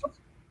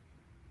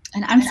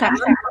 and I'm sorry.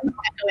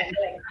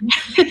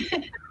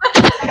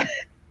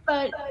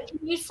 But can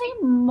you say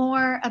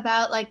more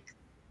about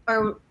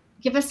or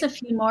give us a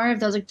few more of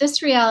those? Like,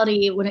 this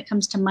reality when it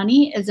comes to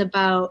money is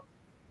about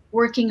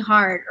working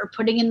hard or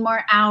putting in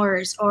more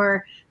hours,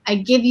 or I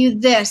give you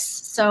this,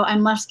 so I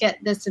must get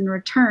this in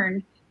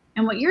return.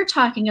 And what you're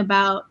talking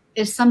about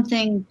is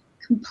something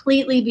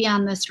completely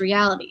beyond this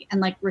reality,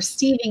 and like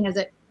receiving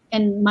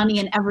and money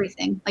and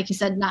everything. Like you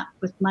said, not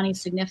with money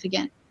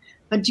significant.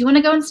 But do you want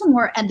to go into some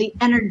more and the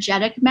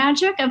energetic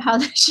magic of how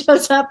that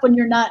shows up when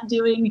you're not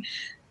doing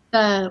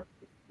the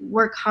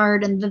work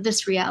hard and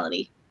this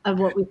reality of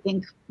what we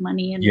think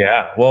money and...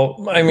 Yeah,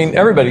 well, I mean,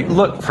 everybody,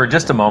 look for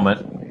just a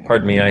moment.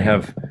 Pardon me, I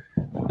have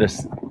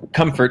this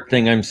comfort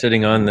thing I'm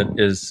sitting on that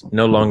is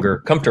no longer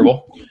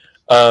comfortable.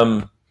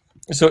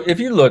 So if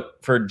you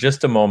look for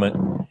just a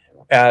moment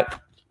at,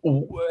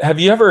 have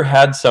you ever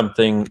had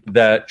something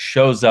that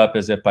shows up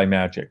as if by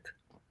magic,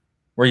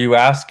 where you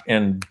ask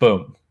and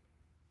boom?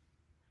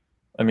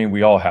 I mean,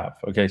 we all have.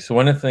 Okay, so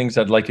one of the things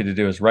I'd like you to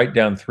do is write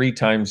down 3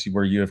 times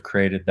where you have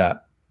created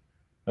that.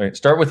 All right,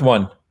 start with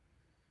 1.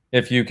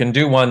 If you can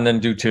do 1, then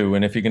do 2.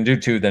 And if you can do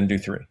 2, then do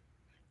 3.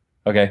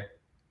 Okay.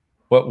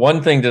 What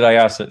one thing did I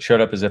ask that showed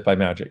up as if by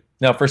magic?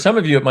 Now, for some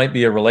of you, it might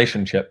be a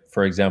relationship,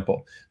 for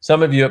example.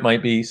 Some of you, it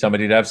might be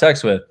somebody to have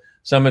sex with.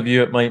 Some of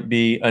you, it might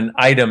be an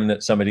item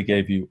that somebody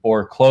gave you,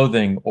 or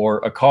clothing, or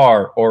a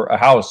car, or a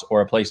house,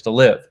 or a place to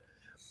live.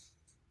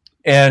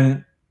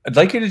 And I'd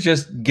like you to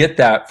just get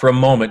that for a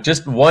moment.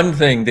 Just one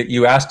thing that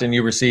you asked and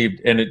you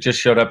received, and it just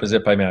showed up as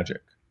if by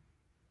magic.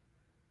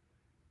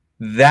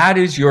 That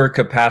is your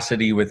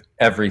capacity with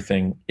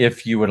everything,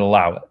 if you would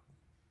allow it.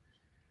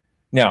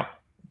 Now,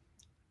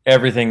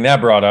 everything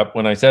that brought up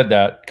when I said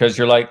that, because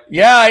you're like,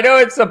 yeah, I know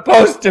it's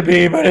supposed to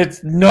be, but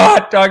it's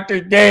not,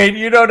 Dr. Dain.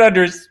 You don't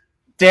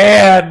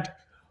understand.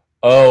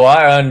 Oh,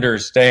 I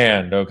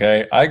understand,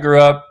 okay? I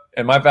grew up,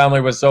 and my family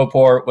was so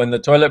poor. When the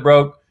toilet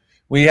broke,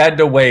 we had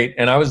to wait,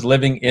 and I was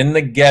living in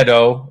the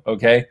ghetto,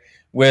 okay,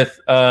 with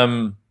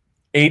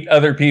 8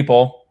 other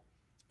people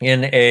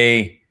in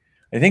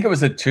I think it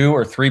was a 2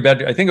 or 3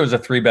 bedroom. I think it was a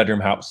 3-bedroom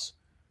house.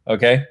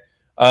 Okay.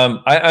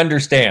 I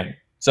understand.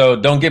 So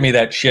don't give me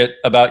that shit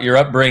about your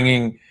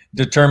upbringing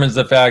determines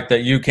the fact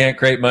that you can't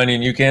create money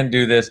and you can't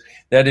do this.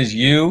 That is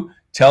you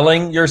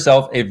telling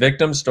yourself a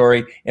victim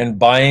story and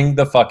buying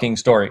the fucking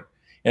story.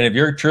 And if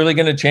you're truly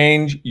going to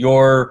change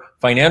your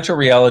financial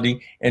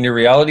reality and your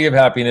reality of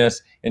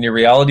happiness and your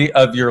reality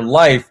of your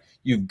life,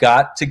 you've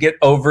got to get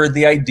over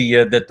the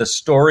idea that the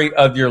story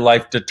of your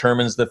life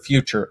determines the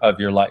future of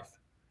your life.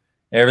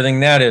 Everything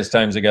that is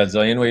times a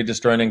godzillion. Will you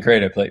destroy and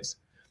create it, please?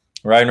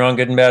 Right and wrong,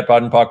 good and bad,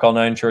 pot and pock, all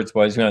 9 shorts,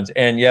 boys, guns.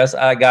 And yes,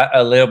 I got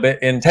a little bit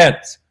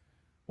intense.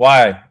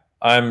 Why?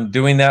 I'm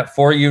doing that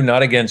for you,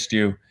 not against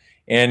you.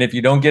 And if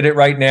you don't get it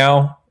right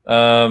now,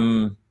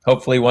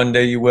 hopefully one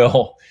day you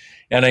will.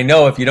 And I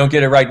know if you don't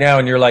get it right now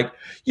and you're like,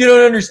 you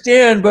don't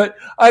understand, but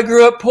I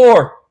grew up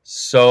poor.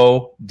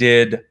 So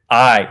did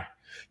I.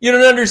 You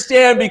don't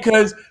understand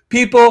because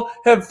people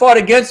have fought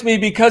against me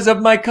because of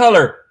my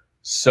color.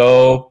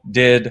 So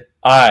did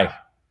I.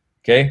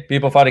 Okay.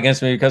 People fought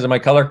against me because of my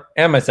color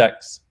and my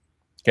sex.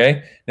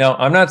 Okay. Now,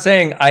 I'm not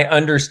saying I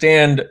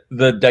understand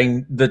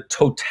the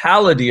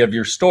totality of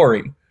your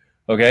story.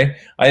 Okay.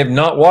 I have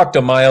not walked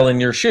a mile in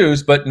your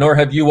shoes, but nor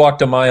have you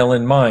walked a mile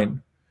in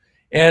mine.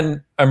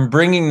 And I'm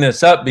bringing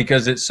this up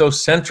because it's so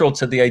central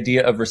to the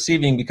idea of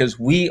receiving, because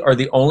we are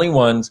the only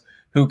ones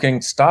who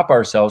can stop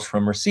ourselves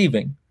from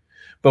receiving.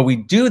 But we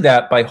do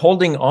that by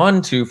holding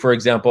on to, for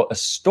example, a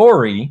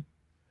story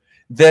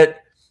that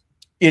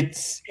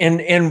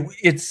and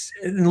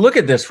look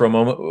at this for a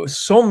moment.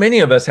 So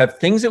many of us have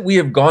things that we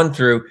have gone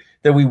through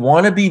that we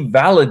want to be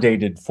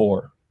validated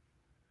for.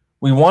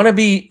 We want to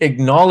be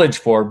acknowledged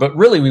for, but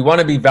really we want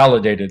to be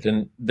validated.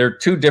 And they're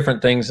 2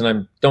 different things. And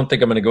I don't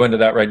think I'm going to go into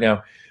that right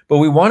now, but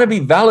we want to be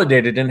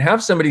validated and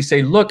have somebody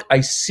say, look,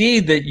 I see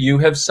that you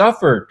have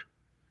suffered.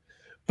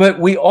 But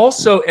we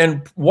also,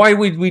 and why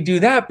would we do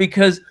that?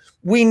 Because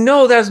we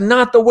know that's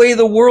not the way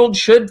the world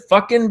should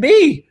fucking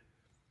be.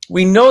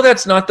 We know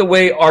that's not the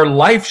way our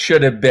life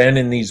should have been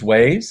in these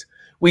ways.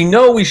 We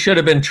know we should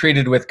have been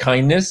treated with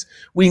kindness.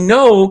 We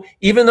know,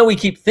 even though we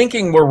keep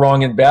thinking we're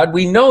wrong and bad,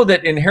 we know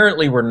that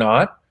inherently we're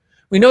not.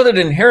 We know that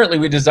inherently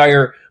we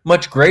desire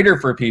much greater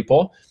for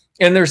people.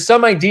 And there's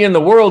some idea in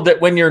the world that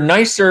when you're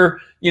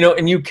nicer,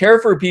 and you care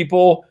for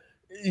people,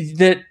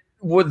 that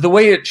the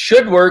way it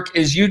should work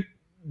is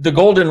the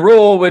golden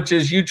rule, which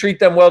is you treat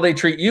them well, they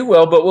treat you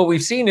well. But what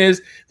we've seen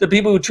is the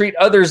people who treat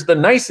others the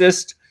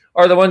nicest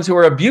are the ones who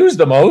are abused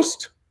the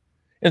most.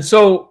 And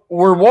so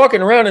we're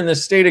walking around in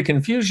this state of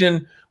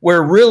confusion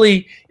where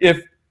really, if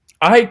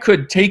I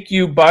could take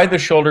you by the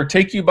shoulder,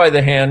 take you by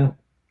the hand,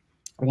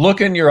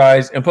 look in your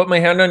eyes and put my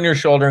hand on your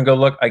shoulder and go,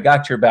 look, I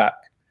got your back.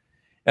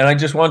 And I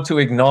just want to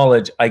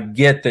acknowledge, I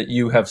get that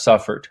you have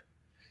suffered.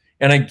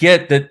 And I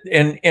get that.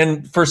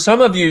 And for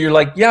some of you, you're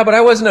like, yeah, but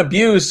I wasn't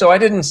abused, so I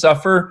didn't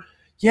suffer.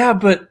 Yeah,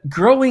 but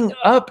growing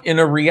up in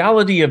a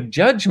reality of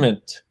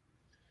judgment,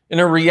 in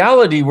a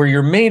reality where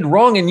you're made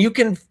wrong and you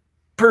can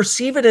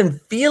perceive it and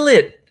feel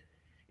it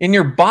in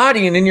your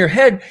body and in your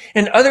head,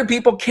 and other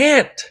people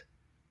can't.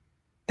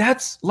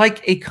 That's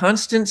like a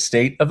constant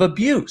state of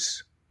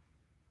abuse.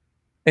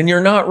 And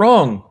you're not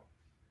wrong.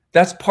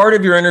 That's part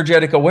of your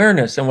energetic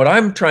awareness. And what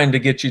I'm trying to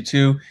get you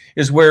to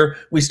is where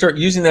we start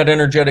using that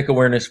energetic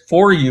awareness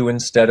for you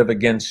instead of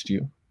against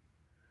you.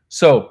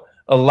 So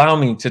allow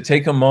me to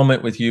take a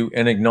moment with you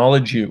and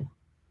acknowledge you.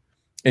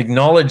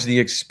 Acknowledge the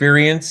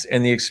experience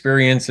and the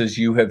experiences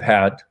you have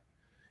had.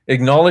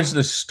 Acknowledge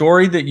the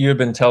story that you have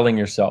been telling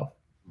yourself.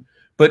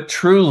 But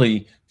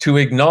truly to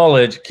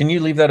acknowledge, can you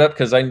leave that up?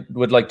 Because I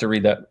would like to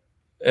read that.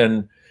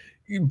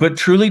 But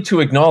truly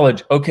to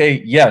acknowledge,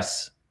 okay,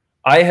 yes,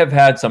 I have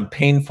had some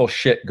painful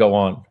shit go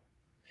on.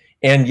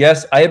 And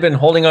yes, I have been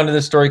holding on to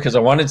this story because I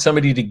wanted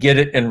somebody to get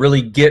it and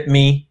really get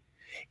me.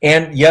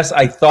 And yes,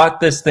 I thought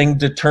this thing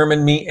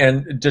determined me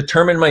and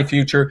determined my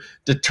future,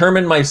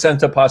 determined my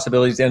sense of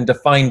possibilities and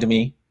defined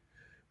me.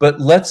 But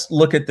let's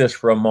look at this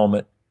for a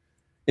moment.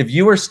 If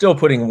you are still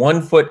putting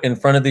one foot in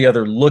front of the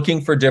other,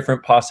 looking for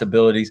different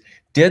possibilities,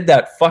 did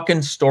that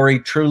fucking story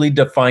truly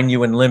define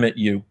you and limit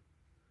you?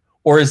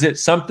 Or is it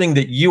something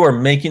that you are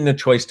making the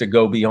choice to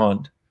go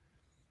beyond?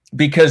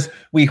 Because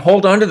we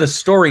hold on to the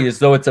story as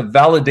though it's a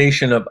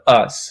validation of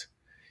us.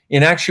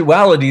 In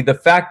actuality, the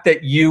fact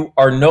that you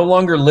are no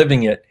longer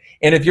living it,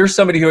 and if you're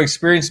somebody who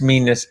experienced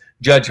meanness,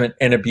 judgment,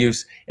 and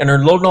abuse, and are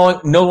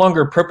no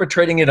longer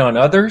perpetrating it on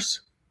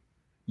others,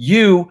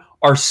 you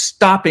are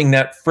stopping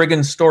that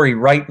friggin' story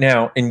right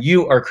now, and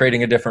you are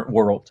creating a different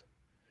world.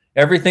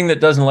 Everything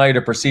that doesn't allow you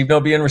to perceive, know,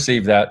 be, and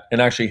receive that,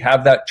 and actually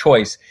have that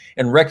choice,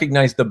 and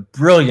recognize the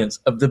brilliance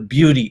of the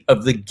beauty,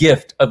 of the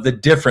gift, of the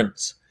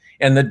difference,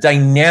 and the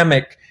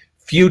dynamic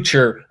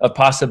future of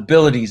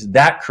possibilities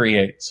that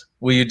creates.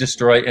 Will you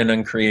destroy and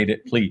uncreate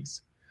it,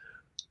 please?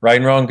 Right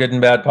and wrong, good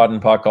and bad, pot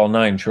and pock, all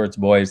nine, shorts,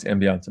 boys, and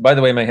beyond. So by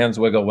the way, my hands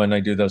wiggle when I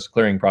do those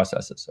clearing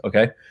processes,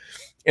 okay?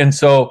 And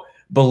so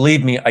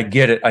believe me, I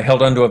get it. I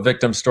held onto a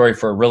victim story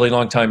for a really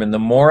long time. And the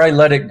more I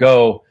let it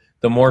go,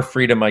 the more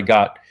freedom I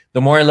got.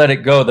 The more I let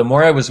it go, the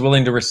more I was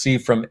willing to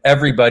receive from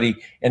everybody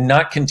and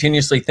not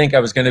continuously think I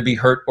was going to be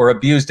hurt or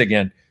abused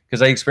again.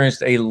 Because I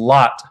experienced a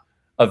lot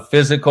of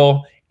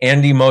physical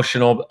and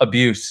emotional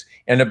abuse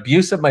and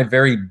abuse of my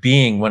very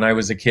being when I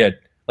was a kid.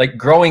 Like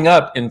growing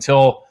up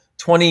until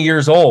 20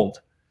 years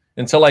old,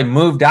 until I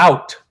moved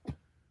out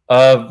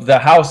of the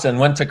house and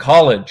went to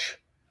college,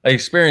 I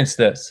experienced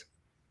this.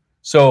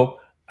 So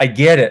I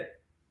get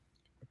it.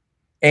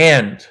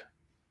 And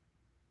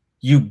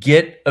you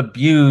get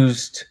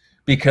abused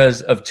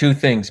because of two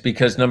things.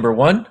 Because number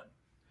one,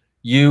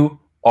 you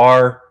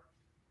are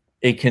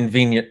a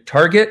convenient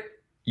target.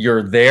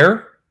 You're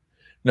there.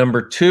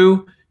 Number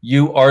two,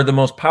 you are the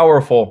most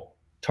powerful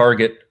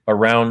target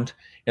around.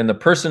 And the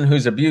person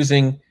who's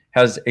abusing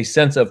has a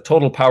sense of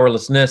total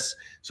powerlessness.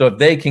 So if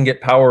they can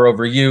get power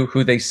over you,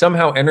 who they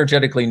somehow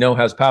energetically know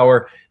has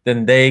power,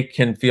 then they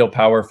can feel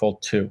powerful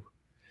too.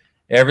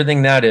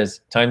 Everything that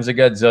is times a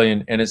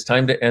godzillion. And it's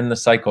time to end the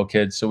cycle,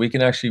 kids, so we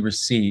can actually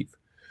receive.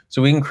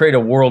 So we can create a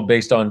world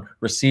based on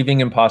receiving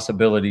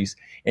impossibilities.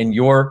 And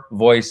your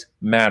voice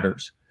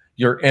matters.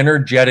 Your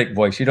energetic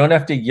voice. You don't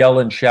have to yell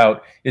and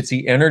shout. It's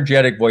the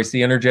energetic voice,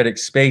 the energetic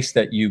space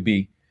that you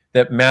be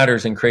that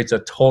matters and creates a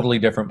totally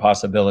different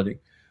possibility.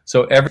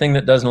 So everything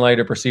that doesn't allow you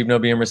to perceive, know,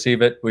 be, and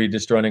receive it, will you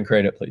destroy and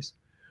create it, please?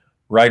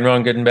 Right and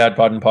wrong, good and bad,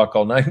 pot and pock,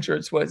 all nine,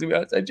 shorts, boys, and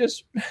beyond. I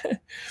just,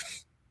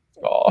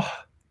 oh,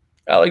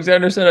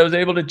 Alexander said, I was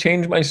able to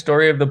change my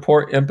story of the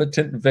poor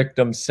impotent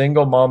victim,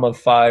 single mom of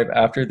 5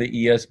 after the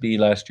ESB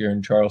last year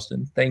in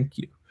Charleston. Thank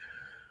you.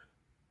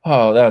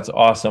 Oh, that's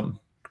awesome.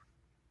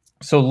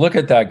 So look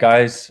at that,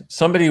 guys.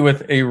 Somebody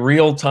with a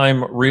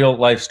real-time,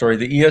 real-life story.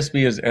 The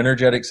ESB is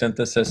Energetic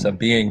Synthesis of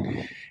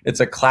Being.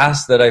 It's a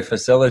class that I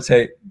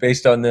facilitate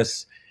based on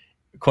this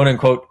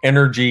quote-unquote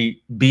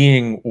energy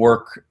being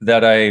work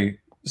that I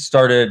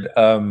started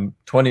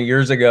 20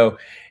 years ago.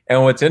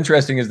 And what's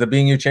interesting is the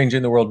Being You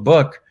Changing the World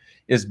book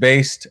is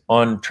based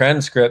on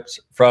transcripts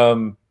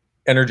from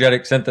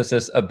Energetic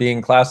Synthesis of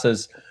Being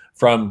classes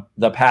from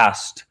the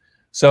past.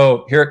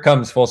 So here it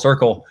comes full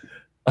circle.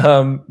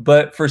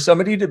 But for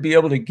somebody to be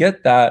able to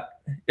get that,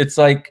 it's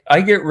like I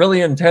get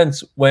really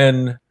intense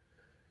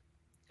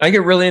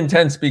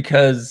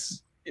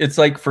because it's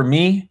like for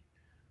me,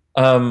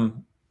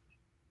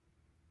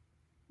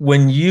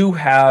 when you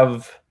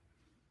have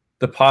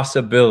the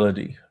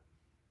possibility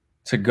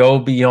to go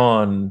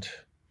beyond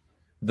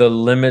the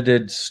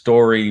limited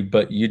story,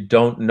 but you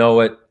don't know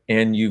it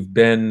and you've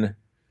been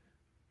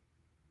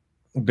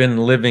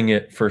living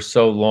it for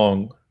so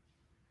long.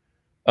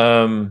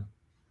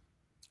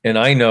 And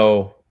I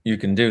know you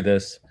can do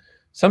this.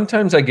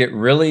 Sometimes I get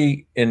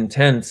really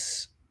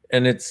intense,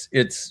 and it's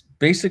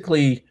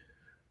basically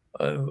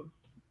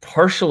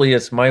partially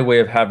it's my way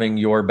of having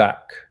your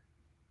back,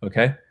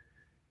 okay?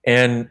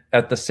 And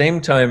at the same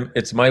time,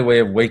 it's my way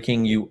of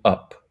waking you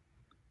up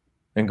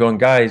and going,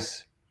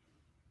 guys,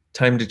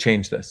 time to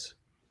change this.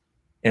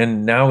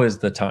 And now is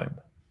the time.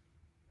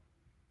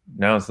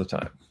 Now is the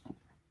time.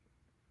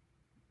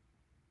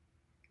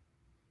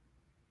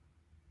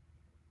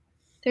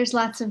 There's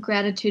lots of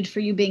gratitude for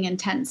you being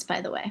intense,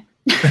 by the way.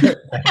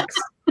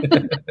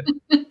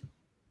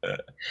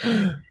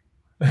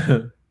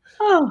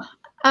 Oh,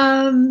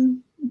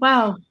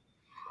 wow.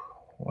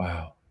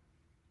 Wow.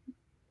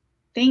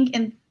 Thank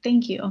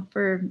you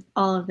for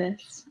all of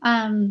this.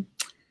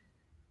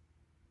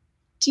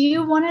 Do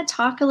you want to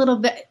talk a little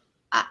bit?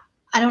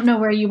 I don't know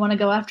where you want to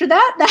go after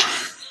that.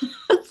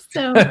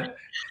 So,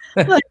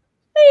 but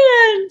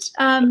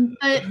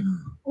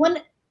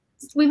when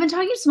we've been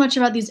talking so much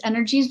about these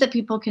energies that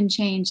people can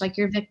change, like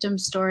your victim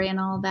story and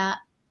all that.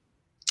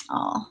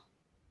 Oh,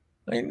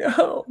 I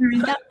know.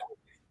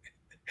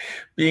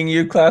 Being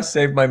you, class,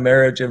 saved my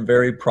marriage and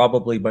very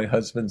probably my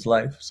husband's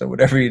life. So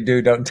whatever you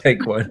do, don't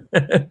take one.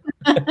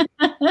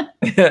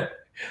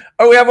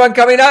 Oh, we have one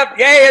coming up.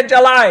 Yay, in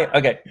July.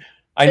 Okay.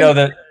 I know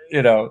that,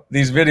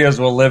 these videos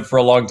will live for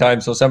a long time.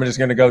 So somebody's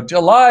going to go,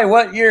 July,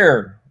 what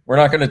year? We're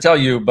not going to tell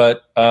you,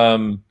 but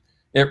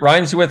it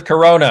rhymes with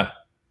Corona.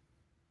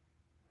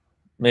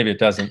 Maybe it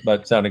doesn't,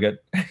 but it sounded good.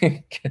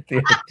 Get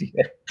the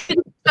idea.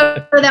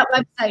 For that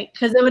website,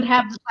 because it would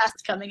have the class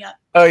coming up.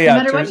 Oh, yeah.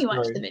 No matter when you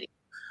watch the video.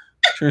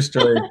 True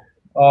story.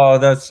 Oh,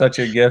 that's such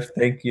a gift.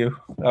 Thank you.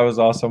 That was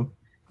awesome.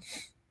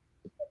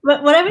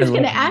 But what I was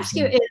going to ask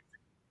you is,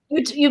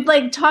 you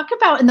like talk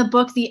about in the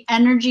book the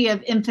energy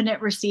of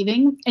infinite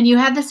receiving, and you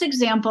have this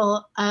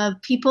example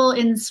of people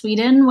in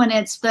Sweden when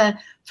it's the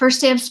first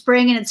day of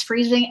spring and it's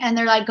freezing, and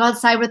they're like go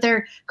outside with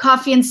their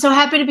coffee and so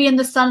happy to be in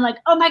the sun, like,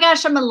 oh my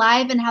gosh, I'm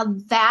alive, and how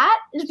that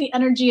is the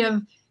energy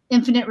of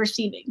infinite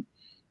receiving.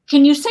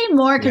 Can you say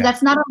more? Because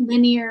that's not a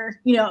linear,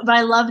 but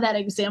I love that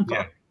example.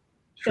 Yeah.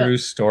 True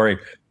story.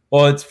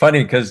 Well, it's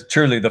funny because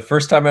truly the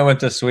first time I went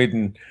to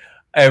Sweden,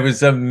 it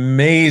was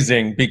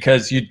amazing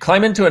because you'd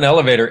climb into an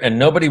elevator and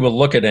nobody will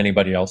look at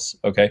anybody else.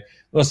 Okay.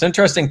 The most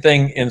interesting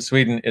thing in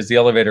Sweden is the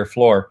elevator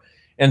floor.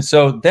 And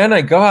so then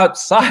I go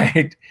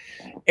outside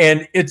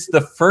and it's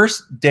the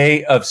first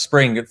day of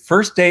spring,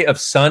 first day of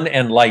sun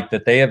and light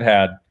that they have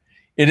had.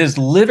 It is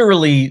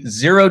literally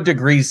 0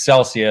 degrees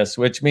Celsius,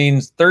 which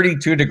means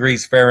 32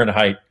 degrees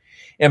Fahrenheit.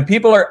 And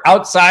people are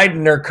outside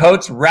in their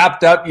coats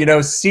wrapped up,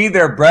 see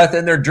their breath,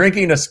 and they're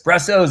drinking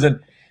espressos and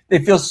they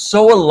feel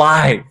so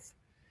alive.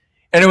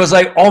 And it was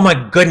like, oh my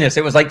goodness,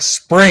 it was like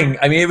spring.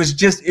 I mean, it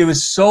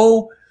was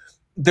so,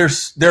 there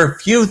are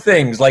few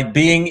things like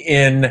being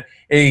in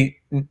a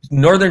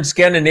northern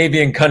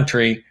Scandinavian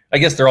country. I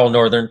guess they're all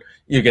northern.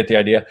 You get the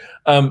idea.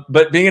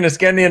 But being in a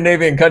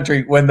Scandinavian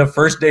country when the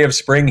first day of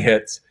spring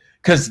hits,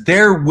 because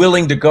they're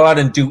willing to go out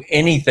and do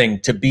anything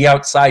to be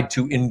outside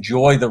to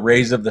enjoy the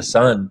rays of the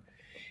sun.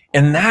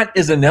 And that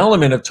is an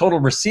element of total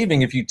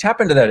receiving. If you tap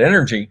into that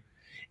energy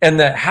and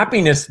the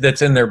happiness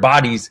that's in their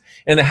bodies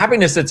and the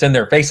happiness that's in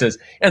their faces,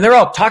 and they're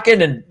all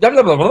talking and blah,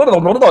 blah, blah, blah,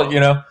 blah,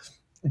 blah,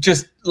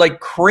 just like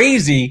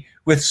crazy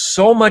with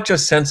so much a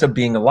sense of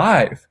being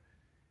alive.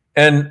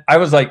 And I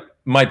was like,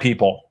 my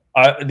people,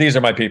 these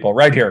are my people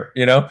right here,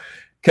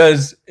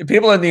 because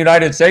people in the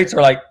United States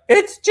are like,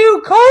 it's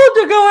too cold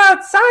to go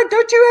outside.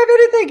 Don't you have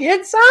anything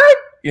inside?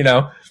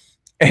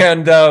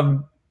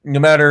 And, no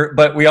matter,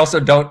 but we also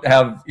don't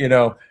have,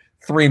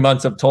 3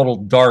 months of total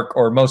dark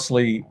or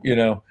mostly,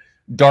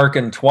 dark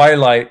and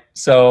twilight.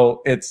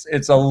 So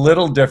it's a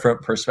little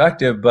different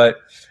perspective, but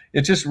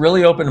it just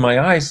really opened my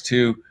eyes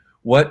to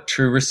what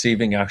true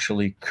receiving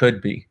actually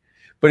could be.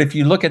 But if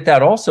you look at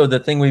that also, the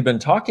thing we've been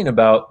talking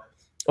about,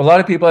 a lot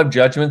of people have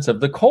judgments of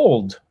the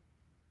cold.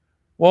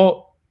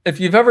 Well, if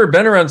you've ever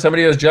been around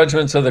somebody who has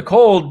judgments of the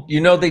cold,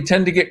 they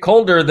tend to get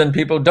colder than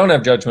people who don't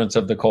have judgments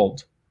of the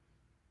cold.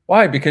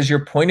 Why? Because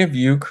your point of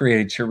view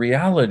creates your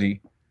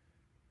reality.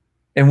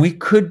 And we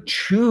could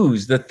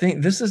choose the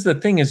thing. This is the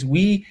thing, is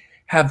we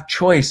have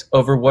choice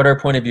over what our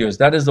point of view is.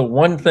 That is the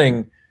one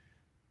thing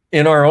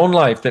in our own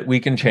life that we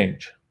can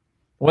change.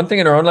 One thing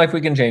in our own life we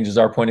can change is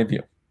our point of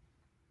view.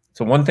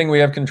 So one thing we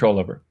have control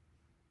over.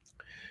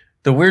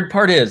 The weird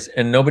part is,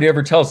 and nobody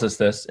ever tells us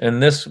this,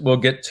 and this we'll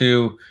get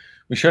to,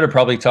 we should have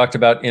probably talked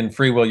about in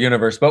Free Will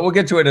Universe, but we'll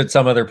get to it at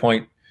some other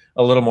point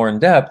a little more in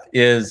depth,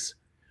 is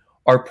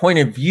our point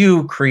of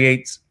view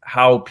creates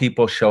how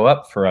people show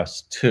up for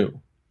us too.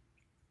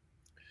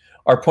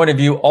 Our point of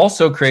view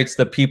also creates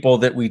the people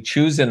that we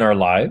choose in our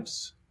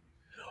lives.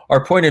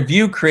 Our point of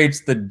view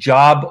creates the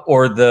job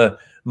or the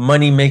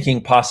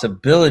money-making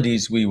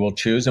possibilities we will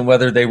choose and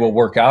whether they will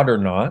work out or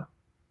not.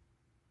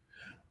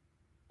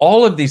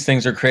 All of these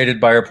things are created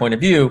by our point of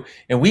view,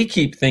 and we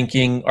keep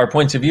thinking our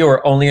points of view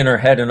are only in our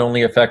head and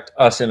only affect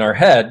us in our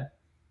head.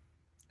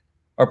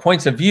 Our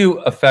points of view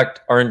affect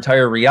our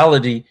entire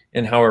reality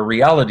and how our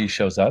reality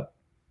shows up.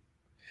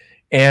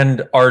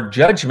 And our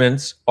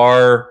judgments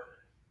are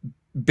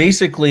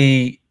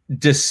basically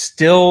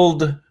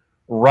distilled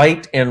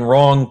right and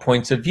wrong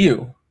points of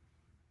view.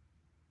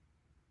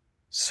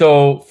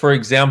 So, for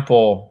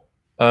example,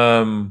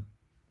 well,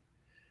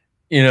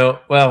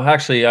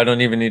 actually, I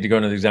don't even need to go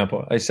into the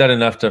example. I said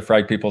enough to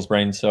fry people's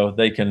brains so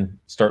they can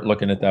start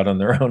looking at that on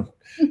their own.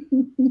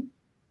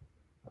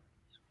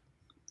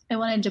 I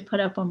wanted to put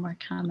up one more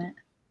comment.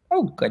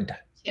 Oh, good.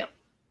 Yep.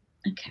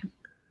 Okay.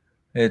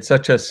 It's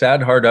such a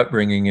sad, hard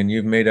upbringing, and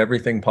you've made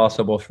everything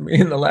possible for me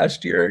in the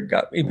last year. It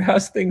got me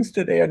past things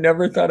today I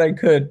never thought I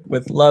could.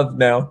 With love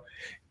now.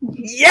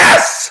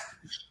 Yes!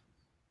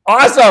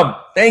 Awesome.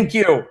 Thank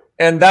you.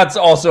 And that's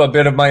also a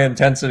bit of my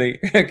intensity.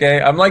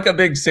 Okay. I'm like a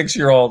big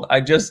 6-year-old.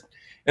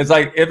 It's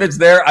like, if it's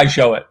there, I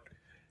show it.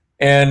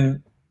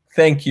 And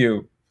thank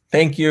you.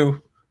 Thank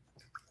you.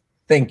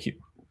 Thank you.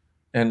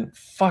 And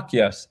fuck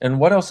yes. And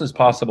what else is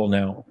possible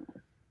now?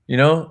 You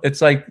know,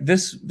 it's like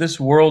this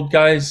world,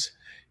 guys,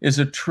 is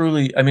a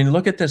truly, I mean,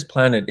 look at this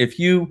planet.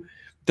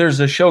 There's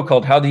a show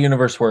called How the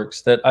Universe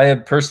Works that I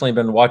have personally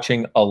been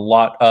watching a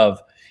lot of.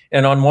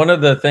 And on one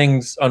of the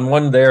things, on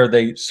one there,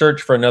 they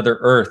search for another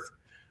Earth.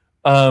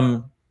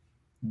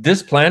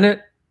 This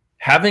planet,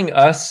 having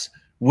us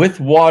with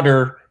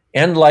water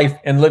and life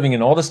and living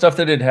and all the stuff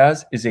that it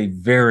has, is a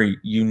very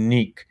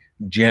unique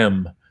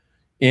gem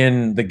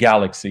in the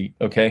galaxy.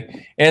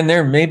 Okay. And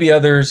there may be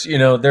others, you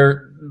know,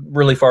 they're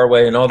really far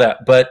away and all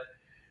that, but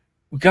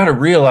we got to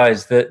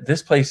realize that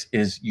this place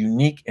is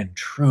unique and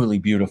truly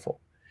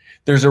beautiful.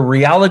 There's a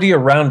reality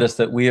around us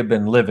that we have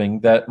been living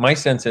that my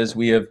sense is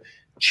we have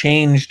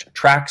changed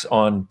tracks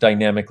on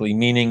dynamically,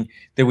 meaning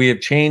that we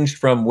have changed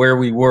from where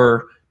we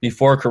were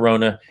before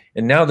Corona,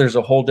 and now there's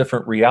a whole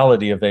different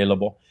reality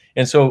available.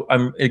 And so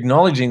I'm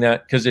acknowledging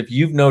that because if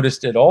you've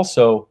noticed it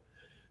also,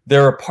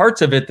 there are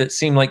parts of it that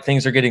seem like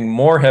things are getting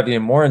more heavy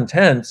and more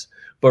intense,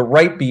 but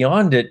right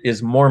beyond it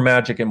is more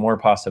magic and more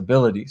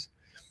possibilities.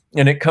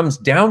 And it comes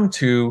down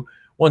to,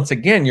 once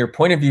again, your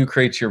point of view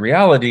creates your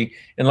reality.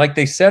 And like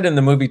they said in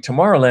the movie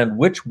Tomorrowland,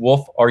 which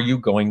wolf are you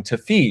going to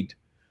feed?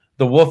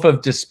 The wolf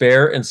of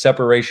despair and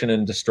separation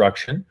and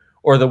destruction,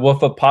 or the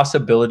wolf of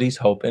possibilities,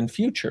 hope, and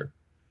future?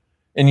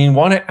 And you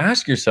want to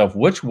ask yourself,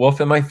 which wolf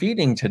am I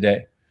feeding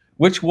today?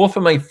 Which wolf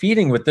am I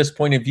feeding with this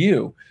point of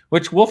view?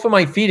 Which wolf am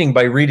I feeding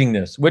by reading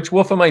this? Which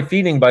wolf am I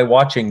feeding by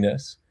watching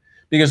this?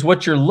 Because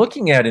what you're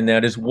looking at in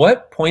that is,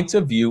 what points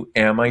of view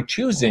am I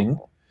choosing?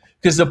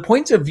 Because the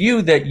points of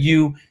view that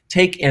you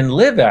take and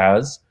live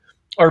as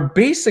are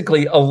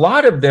basically, a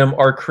lot of them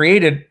are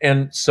created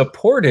and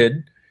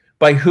supported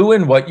by who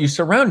and what you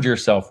surround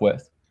yourself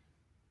with.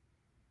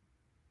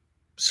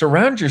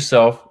 Surround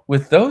yourself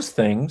with those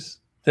things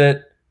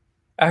that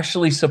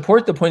actually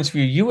support the points of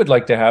view you would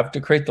like to have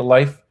to create the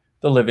life,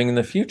 the living, and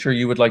the future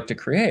you would like to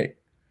create.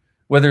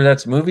 Whether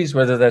that's movies,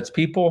 whether that's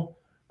people,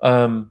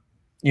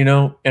 you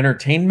know,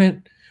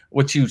 entertainment,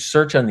 what you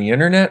search on the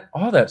internet,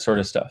 all that sort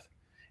of stuff.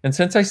 And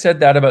since I said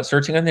that about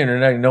searching on the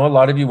internet, I know a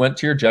lot of you went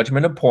to your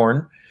judgment of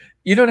porn.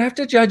 You don't have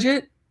to judge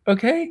it,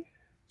 okay?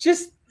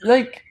 Just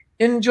like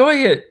enjoy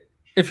it.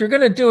 If you're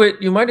going to do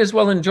it, you might as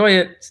well enjoy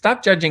it.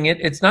 Stop judging it.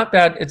 It's not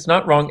bad. It's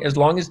not wrong, as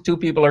long as two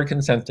people are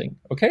consenting,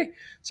 okay?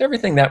 So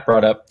everything that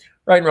brought up,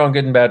 right and wrong,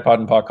 good and bad, pod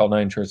and pock, all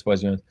nine shorts,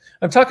 boys and men.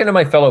 I'm talking to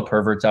my fellow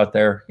perverts out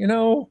there. You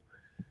know,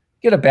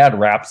 get a bad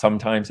rap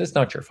sometimes. It's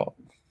not your fault.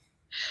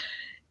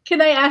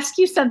 Can I ask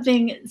you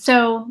something?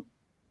 So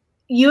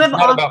you have It's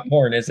not about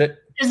porn, is it?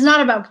 It's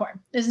not about porn.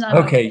 It's not.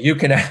 Okay, you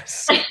can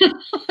ask.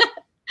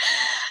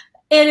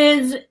 It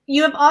is.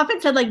 You have often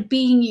said, like,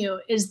 being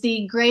you is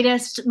the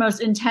greatest,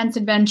 most intense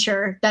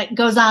adventure that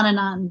goes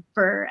on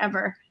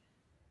forever.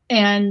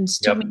 And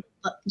do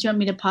you want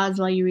me to pause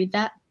while you read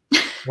that?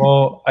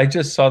 Well, I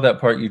just saw that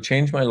part. You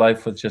changed my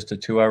life with just a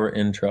 2-hour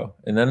intro.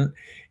 And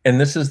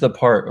this is the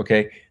part,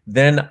 okay?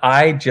 Then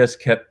I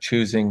just kept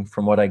choosing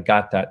from what I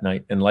got that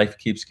night, and life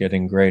keeps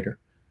getting greater.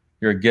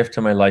 You're a gift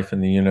to my life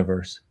and the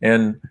universe.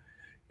 And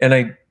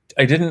I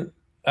didn't,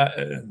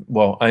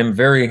 well,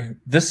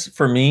 this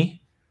for me,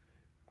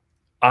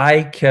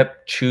 I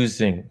kept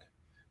choosing.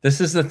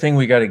 This is the thing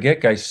we got to get,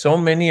 guys. So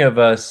many of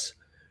us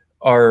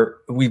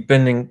we've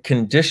been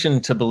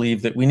conditioned to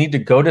believe that we need to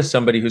go to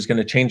somebody who's going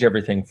to change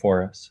everything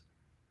for us.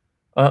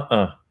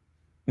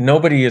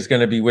 Nobody is going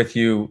to be with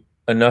you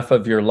enough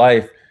of your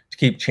life to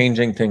keep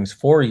changing things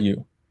for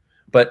you.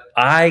 But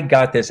I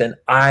got this, and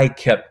I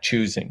kept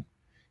choosing.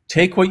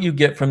 Take what you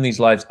get from these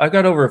lives. I've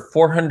got over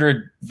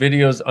 400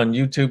 videos on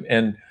YouTube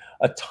and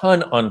a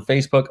ton on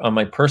Facebook on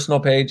my personal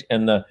page,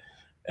 and a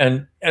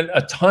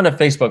ton of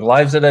Facebook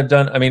lives that I've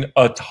done. I mean,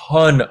 a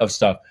ton of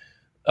stuff.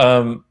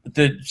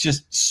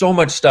 Just so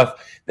much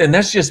stuff. And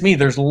that's just me.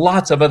 There's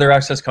lots of other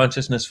access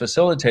consciousness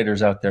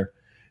facilitators out there.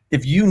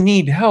 If you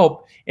need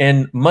help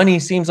and money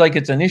seems like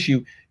it's an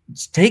issue,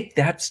 take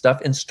that stuff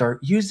and start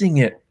using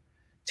it.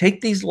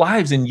 Take these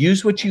lives and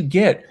use what you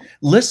get.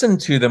 Listen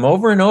to them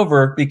over and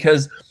over,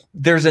 because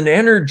there's an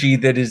energy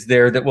that is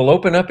there that will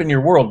open up in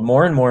your world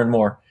more and more and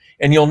more.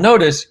 And you'll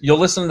notice, you'll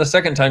listen the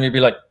second time, you'll be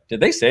like, did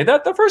they say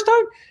that the first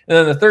time? And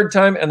then the third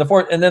time and the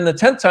fourth, and then the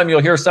 10th time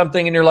you'll hear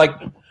something and you're like,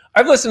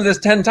 I've listened to this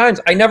 10 times.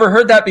 I never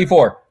heard that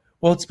before.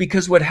 Well, it's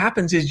because what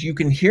happens is you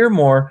can hear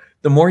more,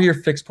 the more your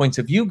fixed points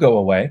of view go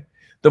away,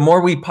 the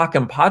more we pock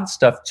and pod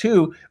stuff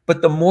too,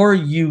 but the more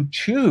you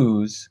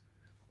choose,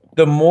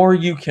 the more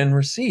you can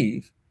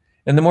receive.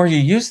 And the more you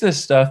use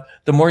this stuff,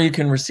 the more you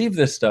can receive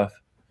this stuff.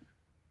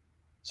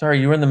 Sorry,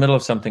 you were in the middle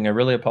of something. I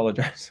really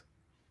apologize.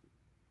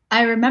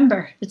 I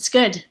remember. It's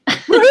good.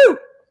 Woohoo!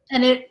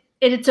 And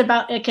it's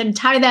about, it can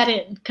tie that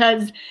in,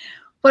 because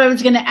what I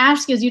was going to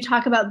ask you is, you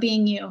talk about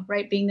being you,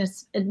 right? Being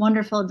this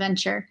wonderful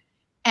adventure.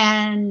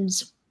 And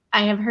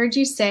I have heard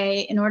you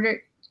say,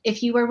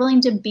 if you are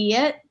willing to be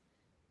it,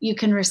 you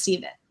can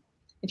receive it.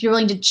 If you're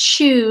willing to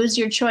choose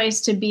your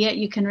choice to be it,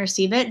 you can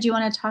receive it. Do you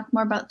want to talk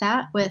more about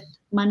that with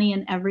money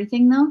and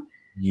everything, though?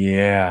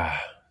 Yeah.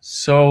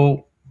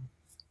 So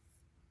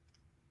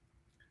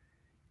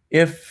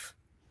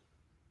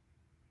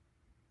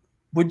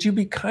would you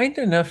be kind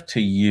enough to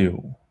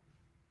you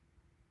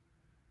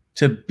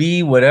to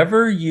be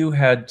whatever you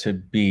had to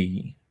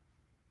be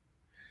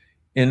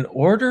in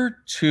order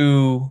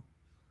to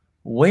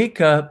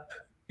wake up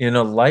in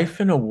a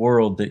life in a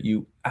world that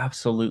you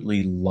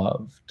absolutely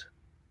loved?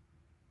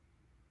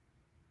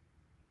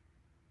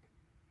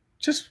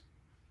 Just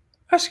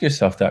ask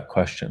yourself that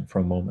question for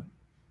a moment.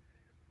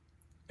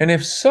 And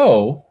if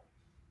so,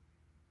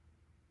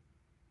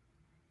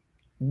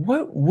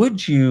 what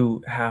would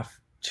you have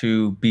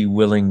to be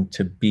willing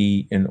to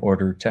be in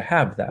order to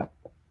have that?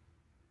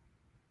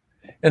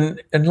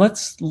 And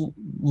let's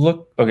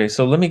look. Okay,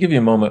 so let me give you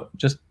a moment,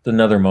 just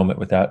another moment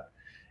with that.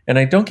 And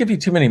I don't give you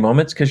too many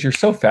moments because you're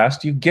so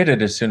fast, you get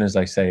it as soon as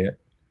I say it.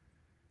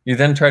 You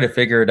then try to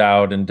figure it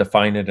out and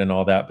define it and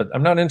all that. But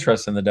I'm not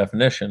interested in the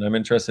definition. I'm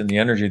interested in the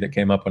energy that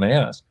came up when I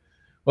asked.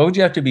 What would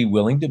you have to be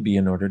willing to be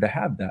in order to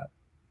have that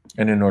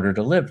and in order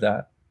to live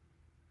that?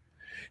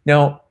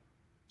 Now,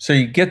 so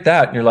you get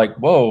that and you're like,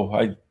 whoa,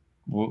 I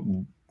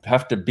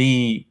have to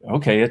be,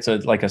 okay, it's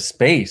like a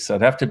space.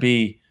 I'd have to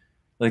be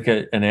like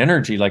an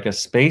energy, like a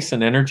space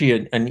and energy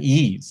and an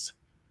ease.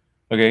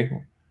 Okay.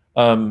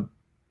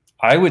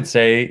 I would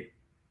say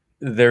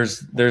there's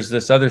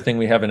this other thing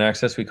we have in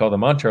Access we call the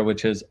mantra,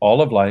 which is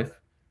all of life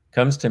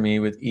comes to me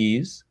with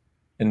ease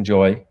and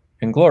joy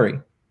and glory.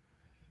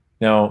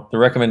 Now, the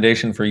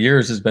recommendation for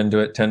years has been do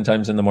it 10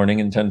 times in the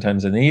morning and 10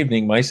 times in the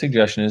evening. My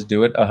suggestion is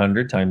do it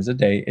 100 times a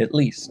day at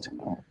least.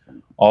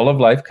 All of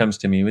life comes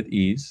to me with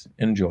ease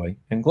and joy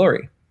and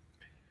glory.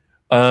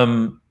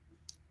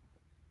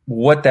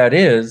 What that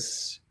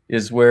is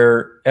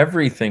where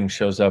everything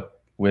shows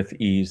up with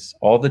ease.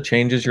 All the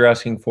changes you're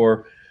asking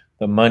for,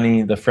 the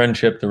money, the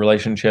friendship, the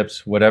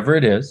relationships, whatever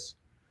it is,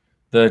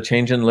 the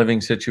change in living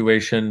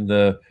situation,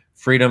 the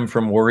freedom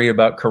from worry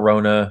about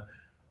corona,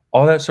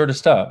 all that sort of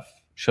stuff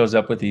shows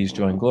up with ease,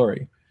 joy, and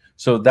glory.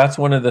 So that's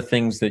one of the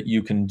things that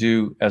you can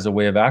do as a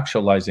way of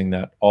actualizing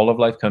that. All of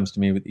life comes to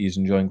me with ease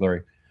and joy and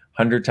glory,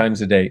 100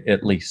 times a day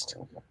at least,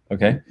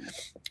 okay?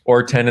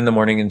 Or 10 in the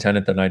morning and 10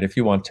 at the night if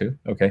you want to,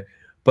 okay?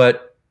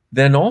 But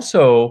then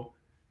also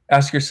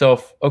ask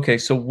yourself, okay,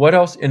 so what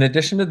else in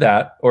addition to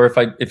that, or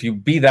if you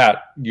be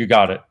that, you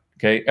got it,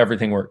 okay?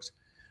 Everything works.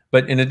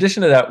 But in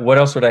addition to that, what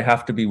else would I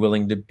have to be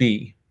willing to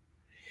be?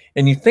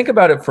 And you think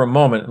about it for a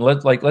moment. And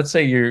let's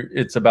say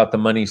it's about the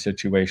money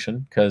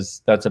situation,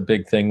 because that's a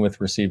big thing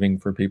with receiving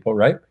for people,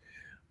 right?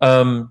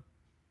 And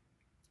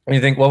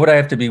you think, what would I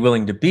have to be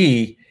willing to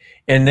be?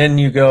 And then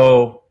you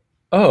go,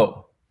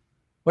 oh,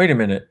 wait a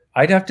minute.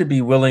 I'd have to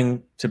be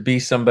willing to be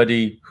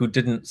somebody who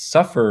didn't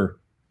suffer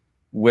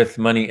with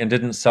money and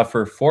didn't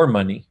suffer for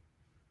money.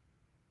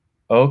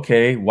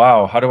 Okay,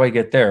 wow, how do I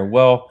get there?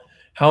 Well,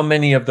 how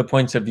many of the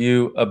points of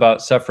view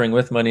about suffering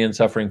with money and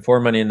suffering for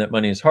money and that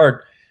money is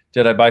hard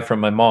did I buy from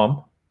my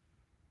mom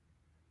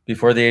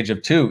before the age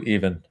of 2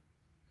 even,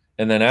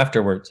 and then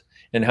afterwards?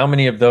 And how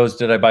many of those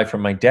did I buy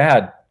from my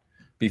dad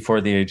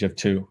before the age of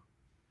 2?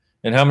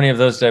 And how many of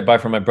those did I buy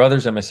from my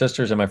brothers and my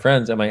sisters and my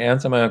friends and my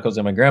aunts and my uncles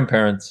and my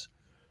grandparents?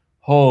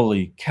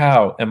 Holy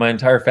cow, and my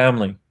entire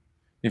family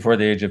before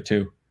the age of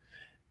 2.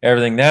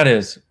 Everything that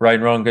is, right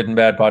and wrong, good and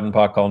bad, pod and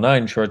pock, all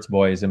 9, shorts,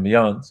 boys, and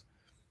beyonds.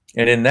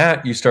 And in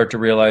that, you start to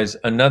realize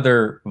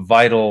another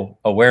vital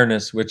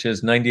awareness, which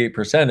is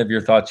 98% of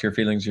your thoughts, your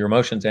feelings, your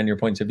emotions, and your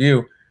points of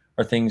view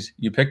are things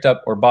you picked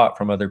up or bought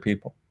from other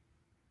people.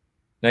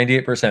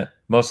 98%.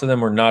 Most of them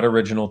were not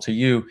original to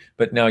you,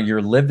 but now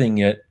you're living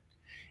it.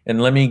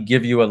 And let me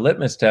give you a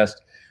litmus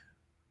test.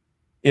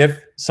 If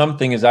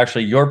something is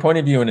actually your point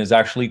of view and is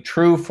actually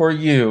true for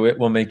you, it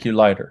will make you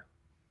lighter.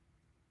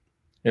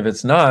 If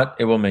it's not,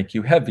 it will make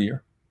you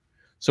heavier.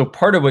 So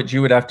part of what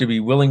you would have to be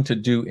willing to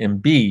do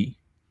and be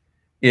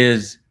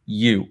is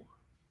you,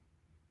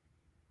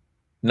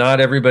 not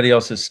everybody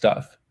else's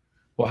stuff.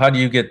 Well, how do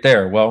you get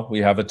there? Well, we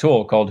have a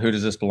tool called Who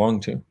Does This Belong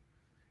To?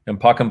 And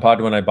Pock and Pod,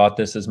 when I bought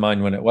this, is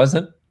mine when it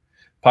wasn't.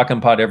 Pock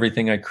and Pod,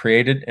 everything I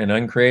created and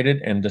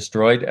uncreated and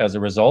destroyed as a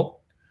result.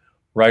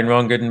 Right and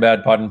wrong, good and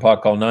bad, pod and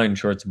pock, all 9,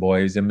 shorts,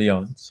 boys, and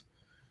beyonds.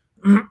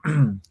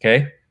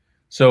 Okay?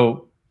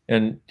 So,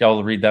 and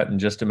I'll read that in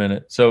just a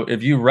minute. So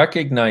if you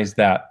recognize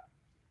that,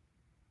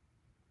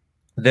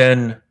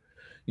 then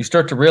you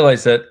start to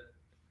realize that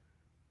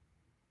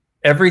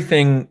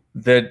everything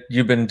that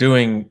you've been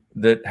doing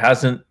that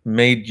hasn't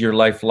made your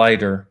life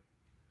lighter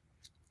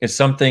is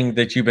something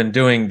that you've been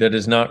doing that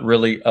is not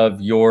really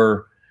of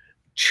your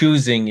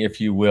choosing,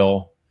 if you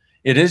will.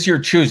 It is your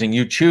choosing.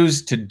 You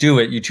choose to do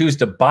it. You choose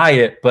to buy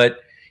it,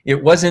 but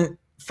it wasn't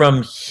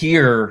from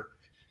here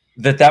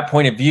that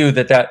point of view,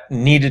 that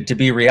needed to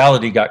be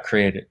reality, got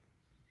created.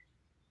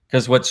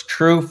 Because what's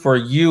true for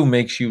you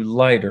makes you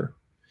lighter.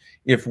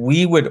 If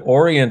we would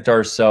orient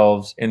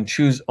ourselves and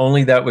choose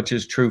only that which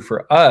is true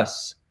for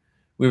us,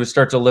 we would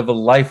start to live a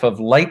life of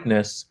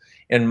lightness,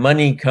 and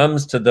money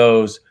comes to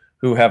those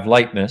who have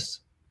lightness.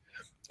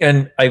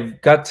 And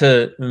I've got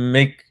to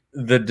make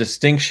the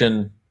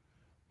distinction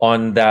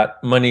on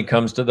that. Money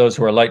comes to those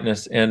who are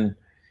lightness. And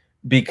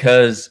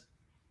because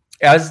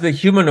as the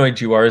humanoid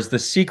you are, as the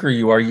seeker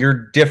you are,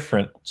 you're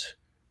different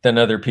than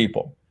other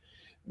people.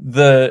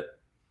 The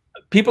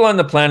people on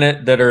the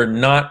planet that are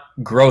not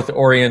growth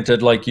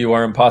oriented like you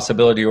are and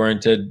possibility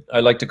oriented,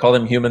 I like to call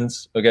them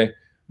humans, okay?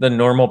 The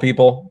normal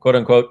people, quote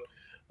unquote.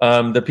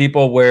 The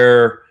people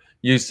where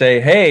you say,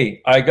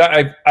 hey,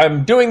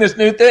 I'm doing this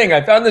new thing.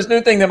 I found this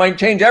new thing that might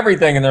change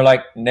everything. And they're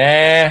like,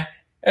 nah,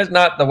 that's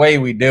not the way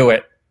we do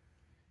it.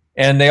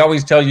 And they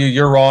always tell you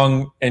you're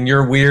wrong and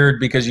you're weird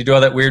because you do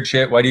all that weird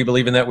shit. Why do you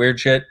believe in that weird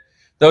shit?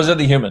 Those are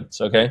the humans,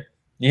 okay?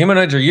 The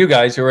humanoids are you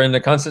guys who are in the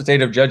constant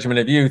state of judgment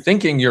of you,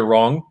 thinking you're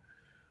wrong,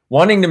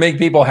 wanting to make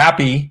people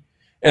happy.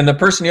 And the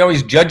person you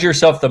always judge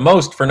yourself the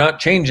most for not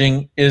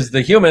changing is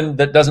the human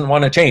that doesn't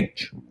want to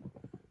change.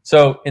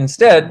 So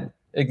instead,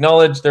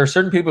 acknowledge there are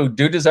certain people who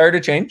do desire to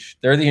change.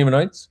 They're the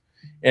humanoids.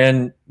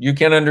 And you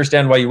can't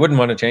understand why you wouldn't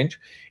want to change.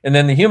 And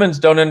then the humans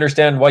don't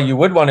understand why you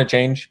would want to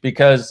change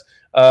because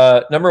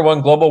number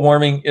one, global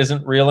warming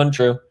isn't real and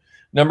true.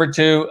 Number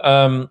two,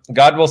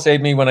 God will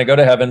save me when I go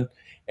to heaven.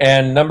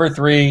 And number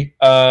three,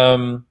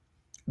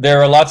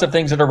 there are lots of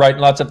things that are right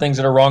and lots of things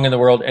that are wrong in the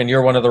world, and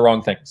you're one of the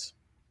wrong things.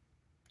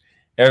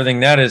 Everything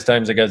that is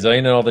times a gazillion,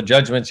 and all the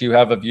judgments you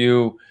have of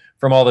you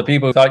from all the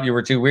people who thought you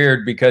were too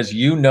weird because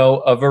you know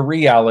of a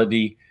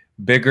reality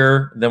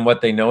bigger than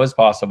what they know is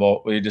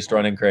possible. Will you just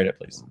run and create it,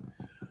 please?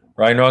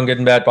 Right and wrong, good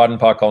and bad, pot and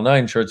pock, all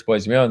nine, shorts,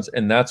 boys, and beyonds.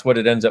 And that's what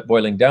it ends up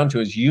boiling down to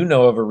is you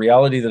know of a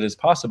reality that is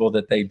possible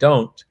that they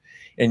don't.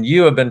 And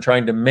you have been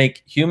trying to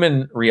make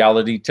human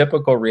reality,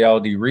 typical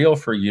reality, real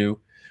for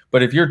you.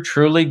 But if you're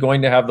truly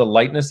going to have the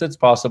lightness that's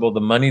possible, the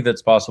money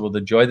that's possible,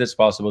 the joy that's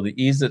possible,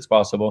 the ease that's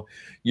possible,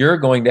 you're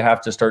going to have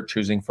to start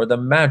choosing for the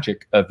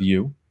magic of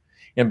you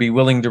and be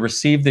willing to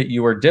receive that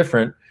you are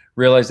different.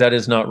 Realize that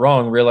is not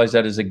wrong. Realize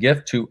that is a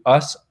gift to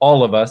us,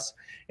 all of us,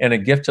 and a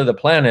gift to the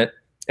planet.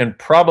 And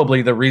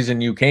probably the reason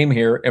you came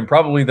here, and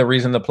probably the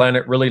reason the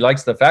planet really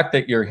likes the fact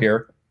that you're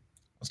here.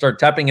 Start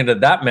tapping into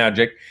that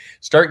magic,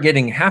 start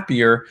getting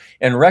happier,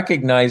 and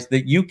recognize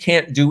that you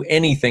can't do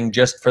anything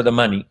just for the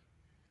money.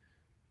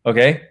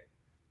 Okay?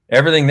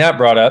 Everything that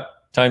brought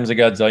up, times a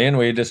godzillion,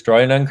 will you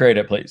destroy and uncreate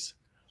it, please?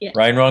 Yeah.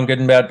 Right and wrong, good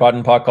and bad, pot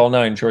and pock, all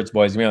nine, shorts,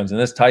 boys, and beyonds. And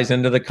this ties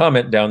into the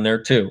comment down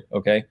there too,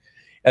 okay?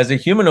 As a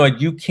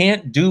humanoid, you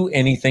can't do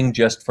anything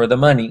just for the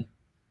money.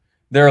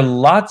 There are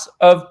lots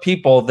of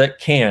people that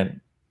can.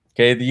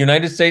 Okay, the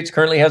United States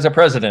currently has a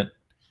president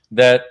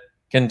that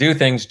can do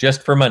things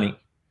just for money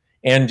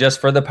and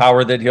just for the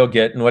power that he'll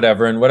get and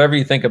whatever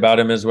you think about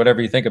him is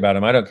whatever you think about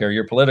him. I don't care.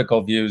 Your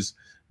political views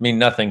mean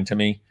nothing to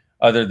me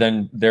other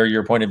than they're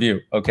your point of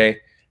view, okay?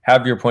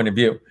 Have your point of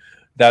view.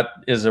 That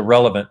is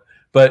irrelevant.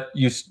 But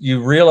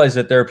you realize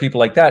that there are people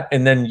like that,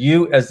 and then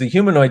you, as the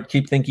humanoid,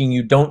 keep thinking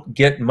you don't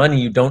get money,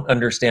 you don't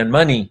understand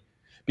money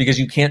because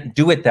you can't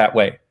do it that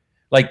way.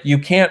 Like you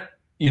can't,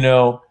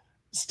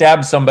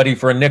 stab somebody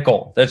for a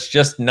nickel. That's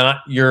just not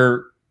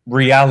your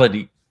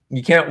reality.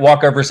 You can't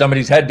walk over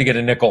somebody's head to get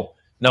a nickel,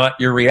 not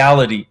your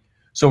reality.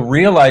 So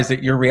realize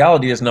that your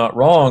reality is not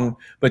wrong,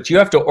 but you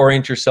have to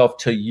orient yourself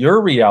to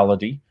your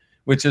reality,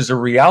 which is a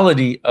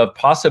reality of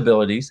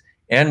possibilities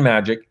and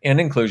magic and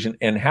inclusion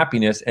and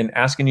happiness and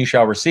ask and you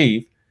shall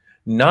receive,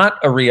 not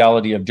a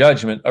reality of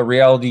judgment, a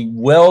reality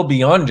well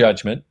beyond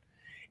judgment.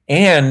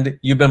 And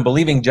you've been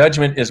believing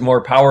judgment is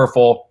more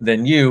powerful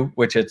than you,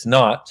 which it's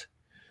not.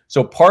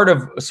 So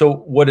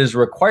what is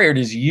required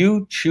is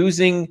you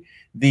choosing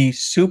the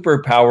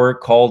superpower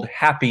called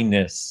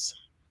happiness.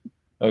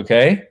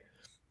 Okay?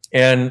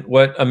 And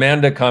what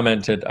Amanda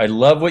commented, I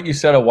love what you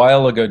said a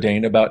while ago,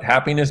 Dain, about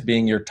happiness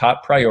being your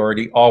top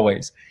priority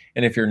always.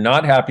 And if you're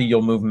not happy,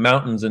 you'll move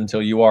mountains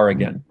until you are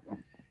again.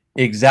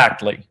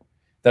 Exactly.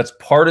 That's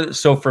part of it.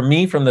 So for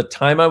me, from the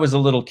time I was a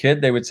little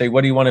kid, they would say,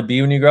 what do you want to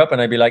be when you grow up?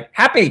 And I'd be like,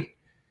 happy.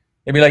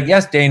 They'd be like,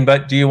 yes, Dain,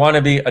 but do you want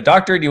to be a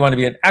doctor? Do you want to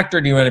be an actor?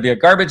 Do you want to be a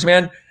garbage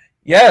man?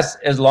 Yes,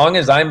 as long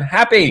as I'm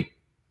happy.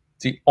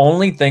 It's the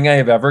only thing I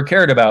have ever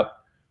cared about.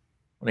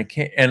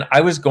 And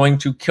I was going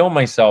to kill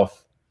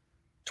myself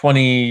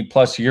 20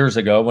 plus years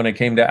ago when it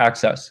came to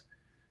Access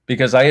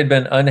because I had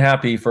been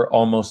unhappy for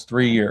almost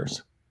 3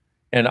 years.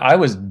 And I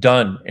was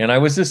done. And I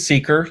was a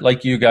seeker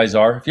like you guys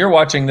are. If you're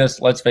watching this,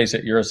 let's face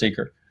it, you're a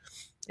seeker.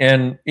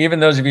 And even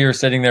those of you who are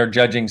sitting there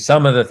judging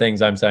some of the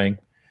things I'm saying,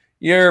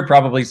 you're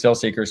probably still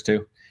seekers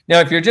too. Now,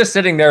 if you're just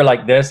sitting there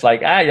like this,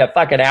 like, you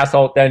fucking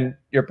asshole, then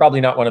you're probably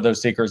not one of those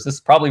seekers. This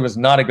probably was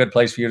not a good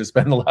place for you to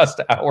spend the last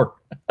hour.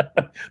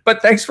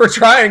 But thanks for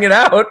trying it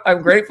out.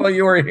 I'm grateful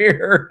you were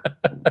here.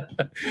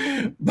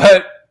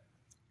 But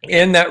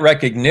in that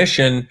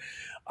recognition,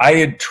 I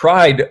had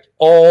tried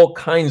all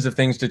kinds of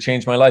things to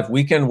change my life.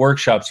 Weekend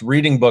workshops,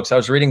 reading books. I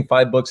was reading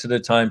 5 books at a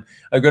time.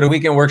 I go to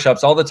weekend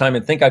workshops all the time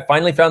and think I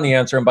finally found the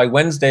answer. And by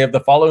Wednesday of the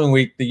following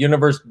week, the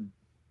universe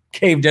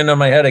caved in on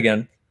my head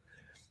again.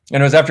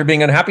 And it was after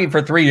being unhappy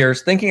for 3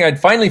 years, thinking I'd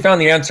finally found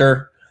the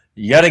answer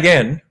yet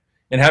again,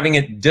 and having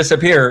it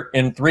disappear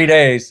in 3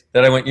 days,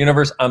 that I went,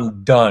 universe,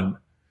 I'm done.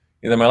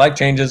 Either my life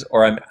changes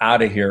or I'm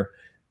out of here.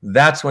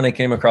 That's when I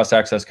came across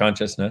Access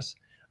Consciousness.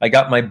 I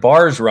got my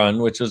bars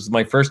run, which was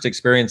my first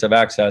experience of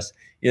Access.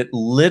 It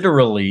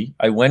literally,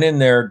 I went in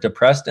there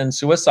depressed and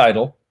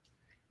suicidal,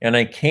 and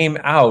I came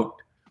out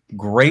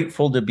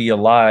grateful to be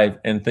alive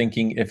and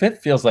thinking, if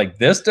it feels like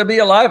this to be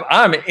alive,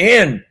 I'm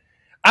in.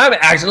 I'm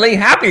actually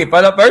happy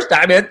for the first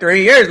time in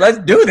 3 years. Let's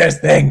do this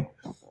thing.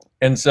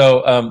 And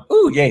so,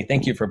 ooh, yay,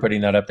 thank you for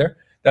putting that up there.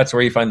 That's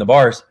where you find the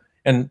bars.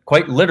 And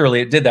quite literally,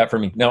 it did that for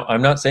me. Now,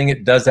 I'm not saying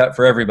it does that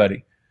for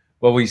everybody.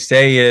 What we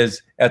say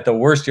is, at the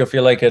worst, you'll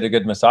feel like you had a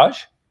good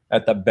massage.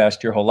 At the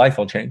best, your whole life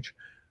will change.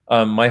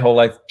 My whole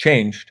life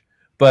changed,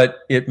 but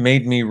it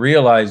made me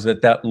realize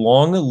that that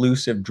long,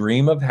 elusive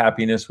dream of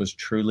happiness was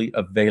truly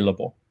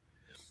available.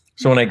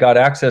 So when I got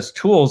Access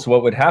tools,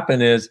 what would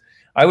happen is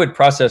I would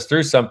process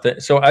through something.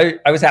 So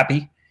I was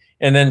happy,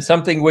 and then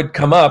something would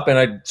come up and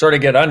I'd sort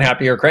of get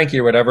unhappy or cranky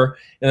or whatever.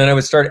 And then I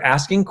would start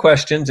asking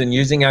questions and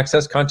using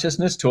Access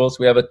Consciousness tools.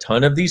 We have a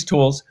ton of these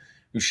tools.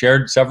 We've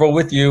shared several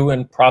with you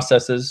and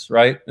processes,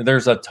 right?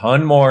 There's a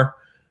ton more.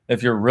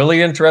 If you're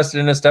really interested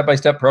in a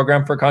step-by-step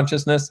program for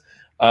consciousness,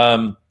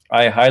 I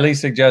highly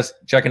suggest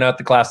checking out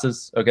the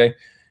classes, okay?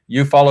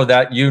 You follow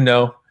that, you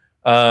know.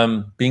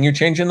 Being You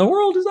Change in the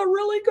World is a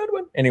really good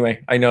one.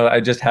 Anyway, I know I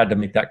just had to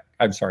make that.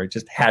 I'm sorry, I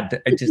just had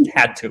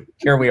to.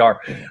 Here we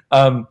are.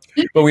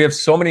 But we have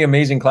so many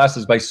amazing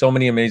classes by so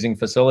many amazing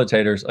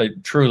facilitators,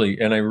 truly,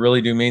 and I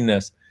really do mean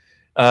this.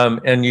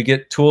 And you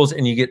get tools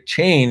and you get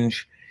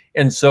change.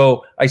 And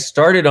so I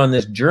started on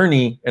this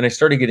journey, and I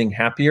started getting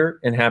happier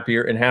and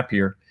happier and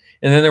happier.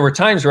 And then there were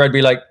times where I'd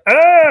be like,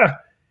 ah!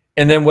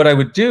 And then what I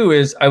would do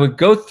is I would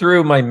go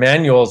through my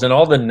manuals and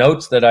all the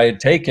notes that I had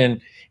taken,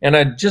 and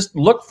I'd just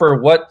look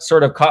for what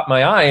sort of caught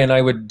my eye, and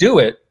I would do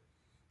it.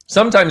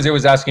 Sometimes it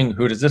was asking,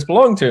 who does this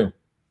belong to?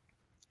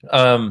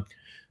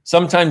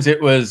 Sometimes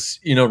it was,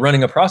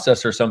 running a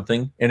process or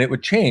something, and it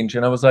would change.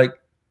 And I was like,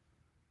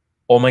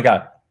 oh my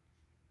God,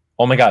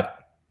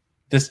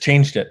 this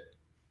changed it.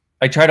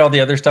 I tried all the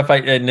other stuff,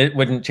 and it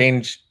wouldn't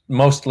change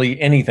mostly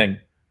anything.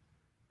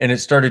 And it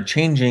started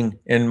changing,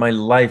 and my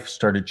life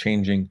started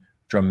changing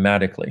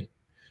dramatically.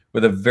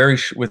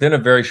 Within a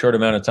very short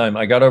amount of time,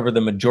 I got over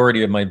the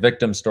majority of my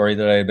victim story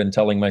that I had been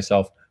telling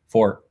myself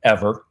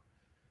forever,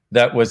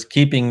 that was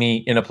keeping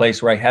me in a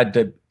place where I had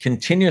to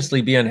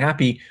continuously be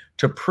unhappy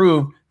to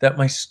prove that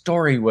my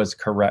story was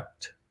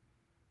correct.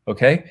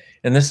 Okay?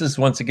 And this is,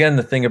 once again,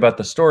 the thing about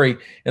the story.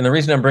 And the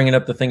reason I'm bringing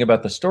up the thing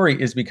about the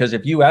story is because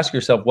if you ask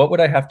yourself, what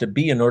would I have to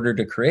be in order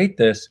to create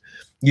this?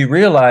 You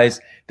realize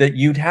that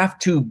you'd have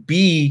to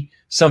be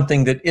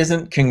something that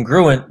isn't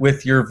congruent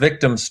with your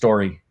victim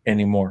story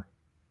anymore.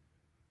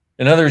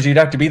 In other words, you'd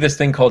have to be this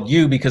thing called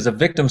you, because a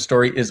victim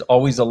story is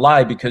always a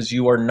lie, because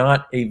you are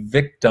not a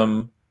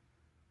victim.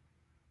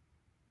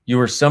 You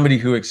are somebody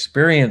who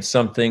experienced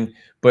something,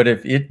 but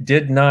if it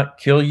did not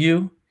kill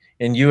you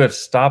and you have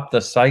stopped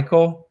the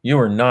cycle, you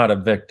are not a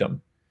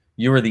victim.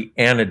 You are the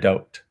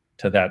antidote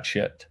to that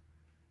shit.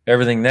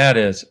 Everything that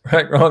is,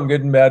 right, wrong,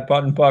 good and bad,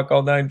 pot and pock,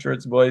 all 9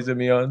 shirts, boys and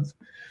beyonds.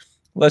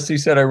 Leslie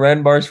said, I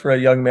ran bars for a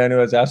young man who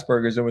has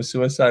Asperger's and was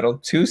suicidal.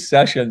 2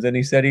 sessions, and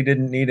he said he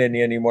didn't need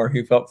any anymore.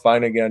 He felt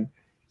fine again.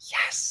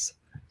 Yes,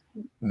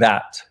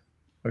 that.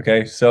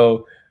 Okay,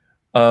 so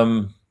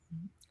I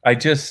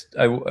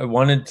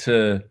wanted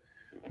to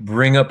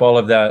bring up all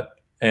of that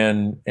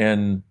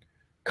and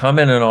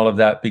comment on all of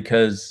that,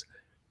 because,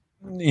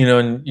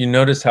 and you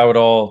notice how it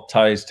all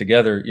ties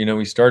together.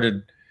 We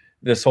started,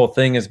 this whole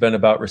thing has been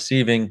about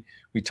receiving.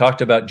 We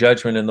talked about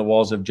judgment and the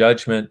walls of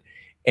judgment,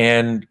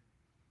 and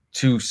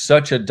to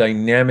such a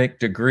dynamic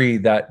degree,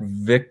 that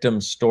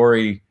victim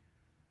story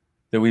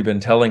that we've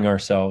been telling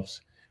ourselves.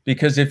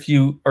 Because if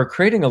you are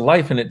creating a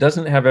life and it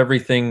doesn't have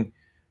everything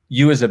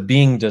you as a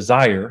being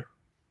desire,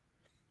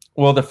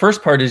 well, the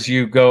first part is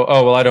you go,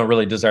 oh, well, I don't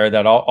really desire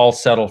that. I'll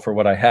settle for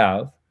what I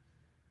have.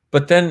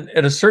 But then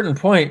at a certain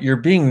point, your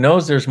being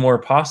knows there's more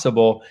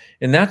possible.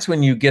 And that's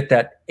when you get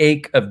that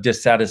ache of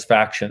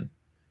dissatisfaction.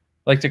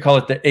 I like to call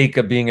it the ache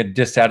of being a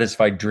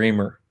dissatisfied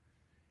dreamer.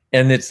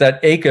 And it's that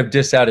ache of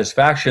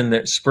dissatisfaction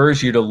that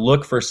spurs you to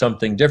look for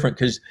something different,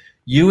 because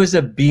you as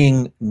a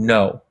being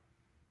know.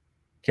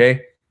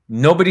 Okay?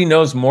 Nobody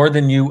knows more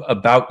than you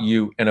about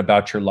you and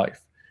about your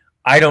life.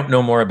 I don't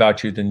know more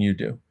about you than you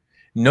do.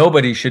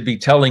 Nobody should be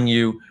telling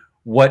you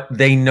what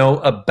they know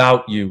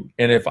about you.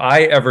 And if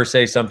I ever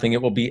say something,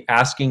 it will be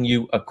asking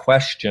you a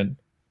question.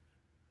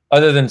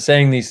 Other than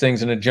saying these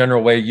things in a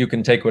general way, you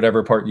can take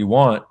whatever part you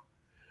want.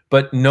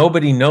 But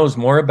nobody knows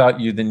more about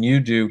you than you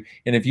do.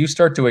 And if you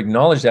start to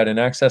acknowledge that and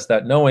access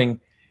that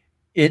knowing,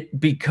 it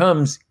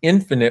becomes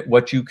infinite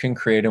what you can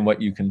create and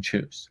what you can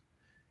choose.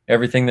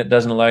 Everything that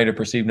doesn't allow you to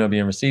perceive, know, be,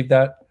 and receive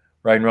that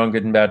right and wrong,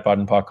 good and bad, POD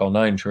and POC, all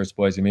nine, shorts,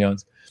 boys, and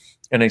meons.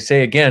 And I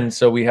say again,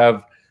 so we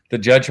have the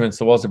judgments,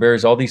 the walls, the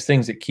barriers, all these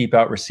things that keep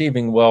out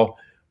receiving. Well,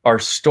 our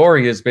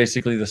story is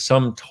basically the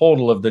sum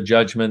total of the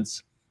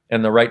judgments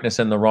and the rightness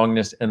and the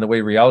wrongness and the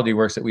way reality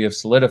works that we have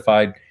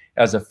solidified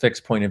as a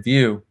fixed point of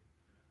view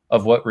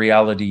of what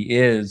reality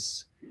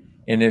is.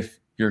 And if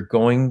you're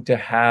going to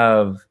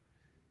have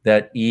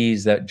that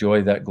ease, that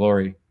joy, that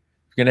glory,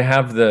 you're going to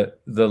have the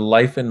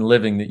life and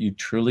living that you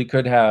truly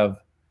could have,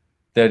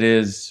 that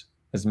is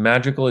as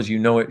magical as you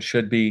know it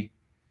should be,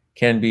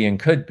 can be, and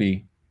could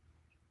be.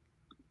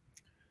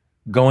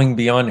 Going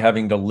beyond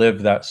having to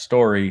live that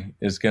story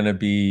is going to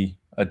be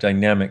a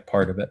dynamic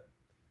part of it.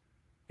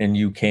 And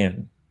you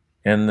can.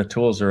 And the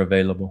tools are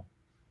available.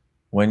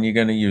 When are you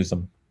going to use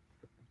them?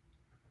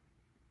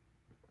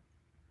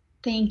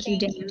 Thank you,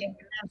 Dain. That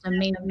was an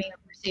amazing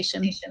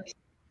conversation.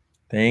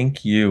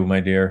 Thank you, my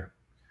dear.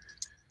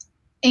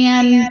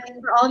 And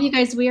for all of you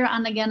guys, we are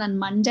on again on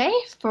Monday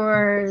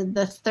for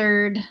the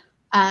third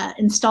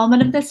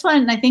installment of this one.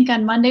 And I think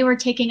on Monday we're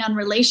taking on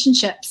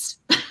relationships.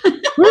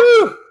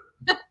 Woo!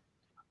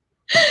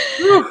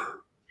 Woo!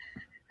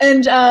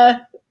 And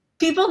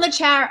people in the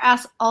chat are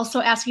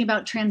also asking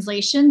about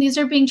translation. These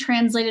are being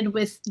translated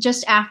with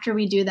just after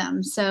we do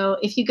them. So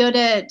if you go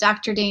to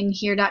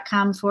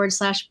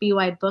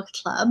drdainheer.com/BY Book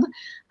Club,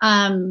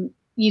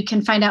 you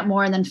can find out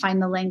more and then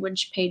find the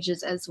language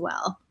pages as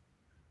well.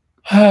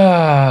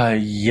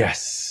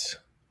 Yes.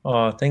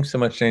 Oh, thanks so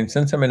much, Jane.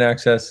 Since I'm in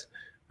Access,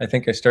 I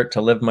think I start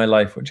to live my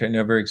life, which I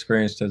never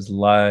experienced as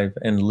live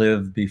and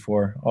live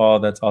before. Oh,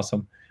 that's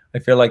awesome. I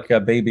feel like a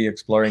baby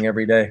exploring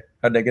every day.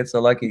 How'd I get so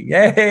lucky?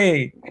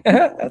 Yay!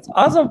 That's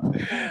awesome.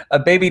 A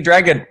baby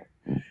dragon.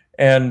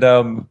 And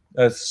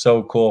that's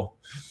so cool.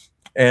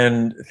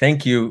 And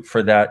thank you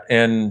for that.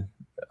 And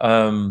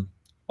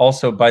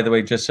also, by the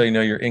way, just so you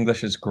know, your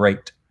English is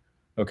great.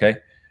 Okay?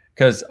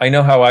 Because I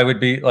know how I would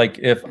be, like,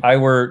 if I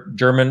were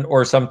German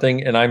or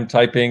something and I'm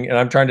typing and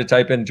I'm trying to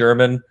type in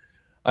German,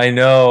 I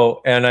know,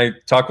 and I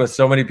talk with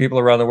so many people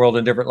around the world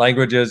in different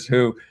languages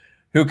who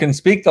can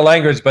speak the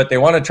language, but they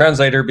want a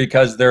translator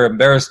because they're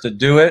embarrassed to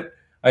do it.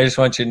 I just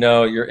want you to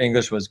know your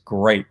English was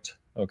great,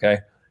 okay?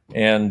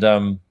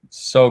 And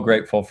so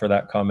grateful for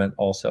that comment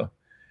also.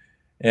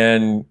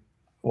 And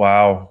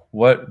wow,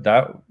 what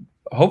that,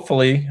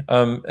 hopefully,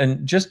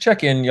 and just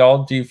check in,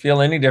 y'all. Do you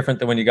feel any different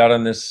than when you got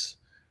on this,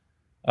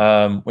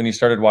 when you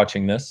started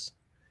watching this?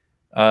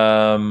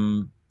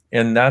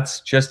 And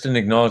that's just an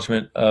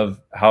acknowledgement of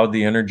how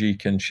the energy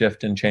can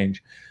shift and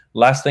change.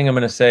 Last thing I'm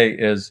going to say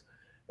is,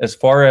 as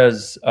far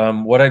as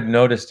what I've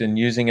noticed in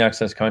using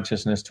Access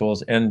Consciousness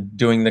tools and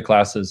doing the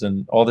classes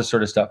and all this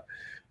sort of stuff,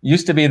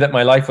 used to be that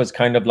my life was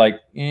kind of like,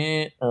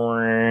 and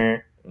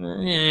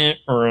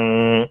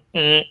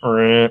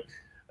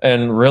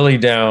really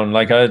down,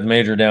 like I had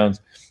major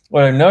downs.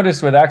 What I've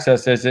noticed with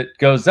Access is it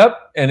goes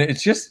up and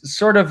it's just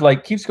sort of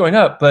like keeps going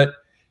up, but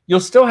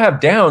you'll still have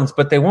downs,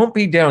 but they won't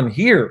be down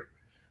here.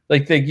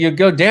 Like you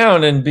go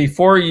down, and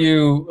before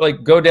you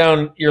like go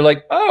down, you're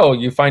like, oh,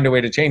 you find a way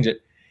to change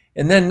it.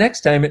 And then next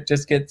time it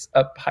just gets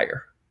up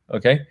higher,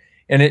 okay?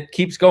 And it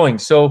keeps going.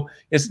 So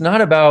it's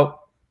not about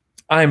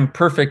I'm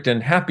perfect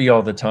and happy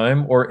all the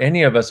time, or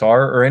any of us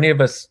are, or any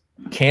of us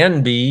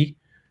can be.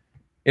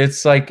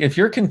 It's like if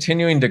you're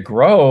continuing to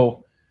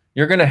grow,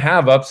 you're going to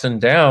have ups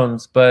and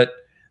downs, but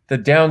the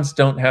downs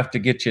don't have to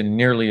get you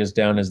nearly as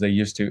down as they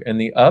used to.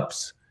 And the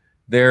ups,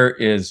 there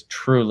is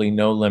truly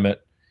no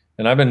limit.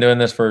 And I've been doing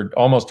this for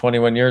almost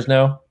 21 years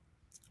now.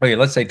 Okay,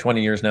 let's say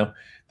 20 years now.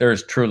 There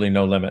is truly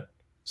no limit.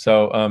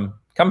 So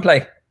come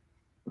play.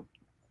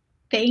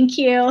 Thank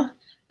you.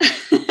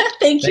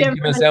 Thank you,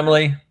 Miss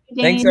Emily.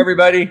 Dain. Thanks,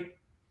 everybody.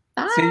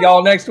 Bye. See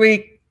y'all next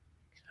week.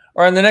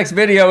 Or in the next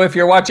video if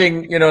you're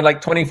watching, you know,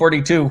 like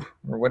 2042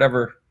 or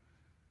whatever,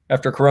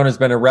 after Corona's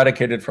been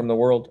eradicated from the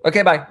world.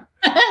 Okay, bye.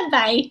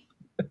 Bye.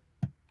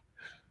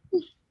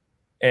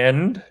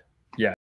 And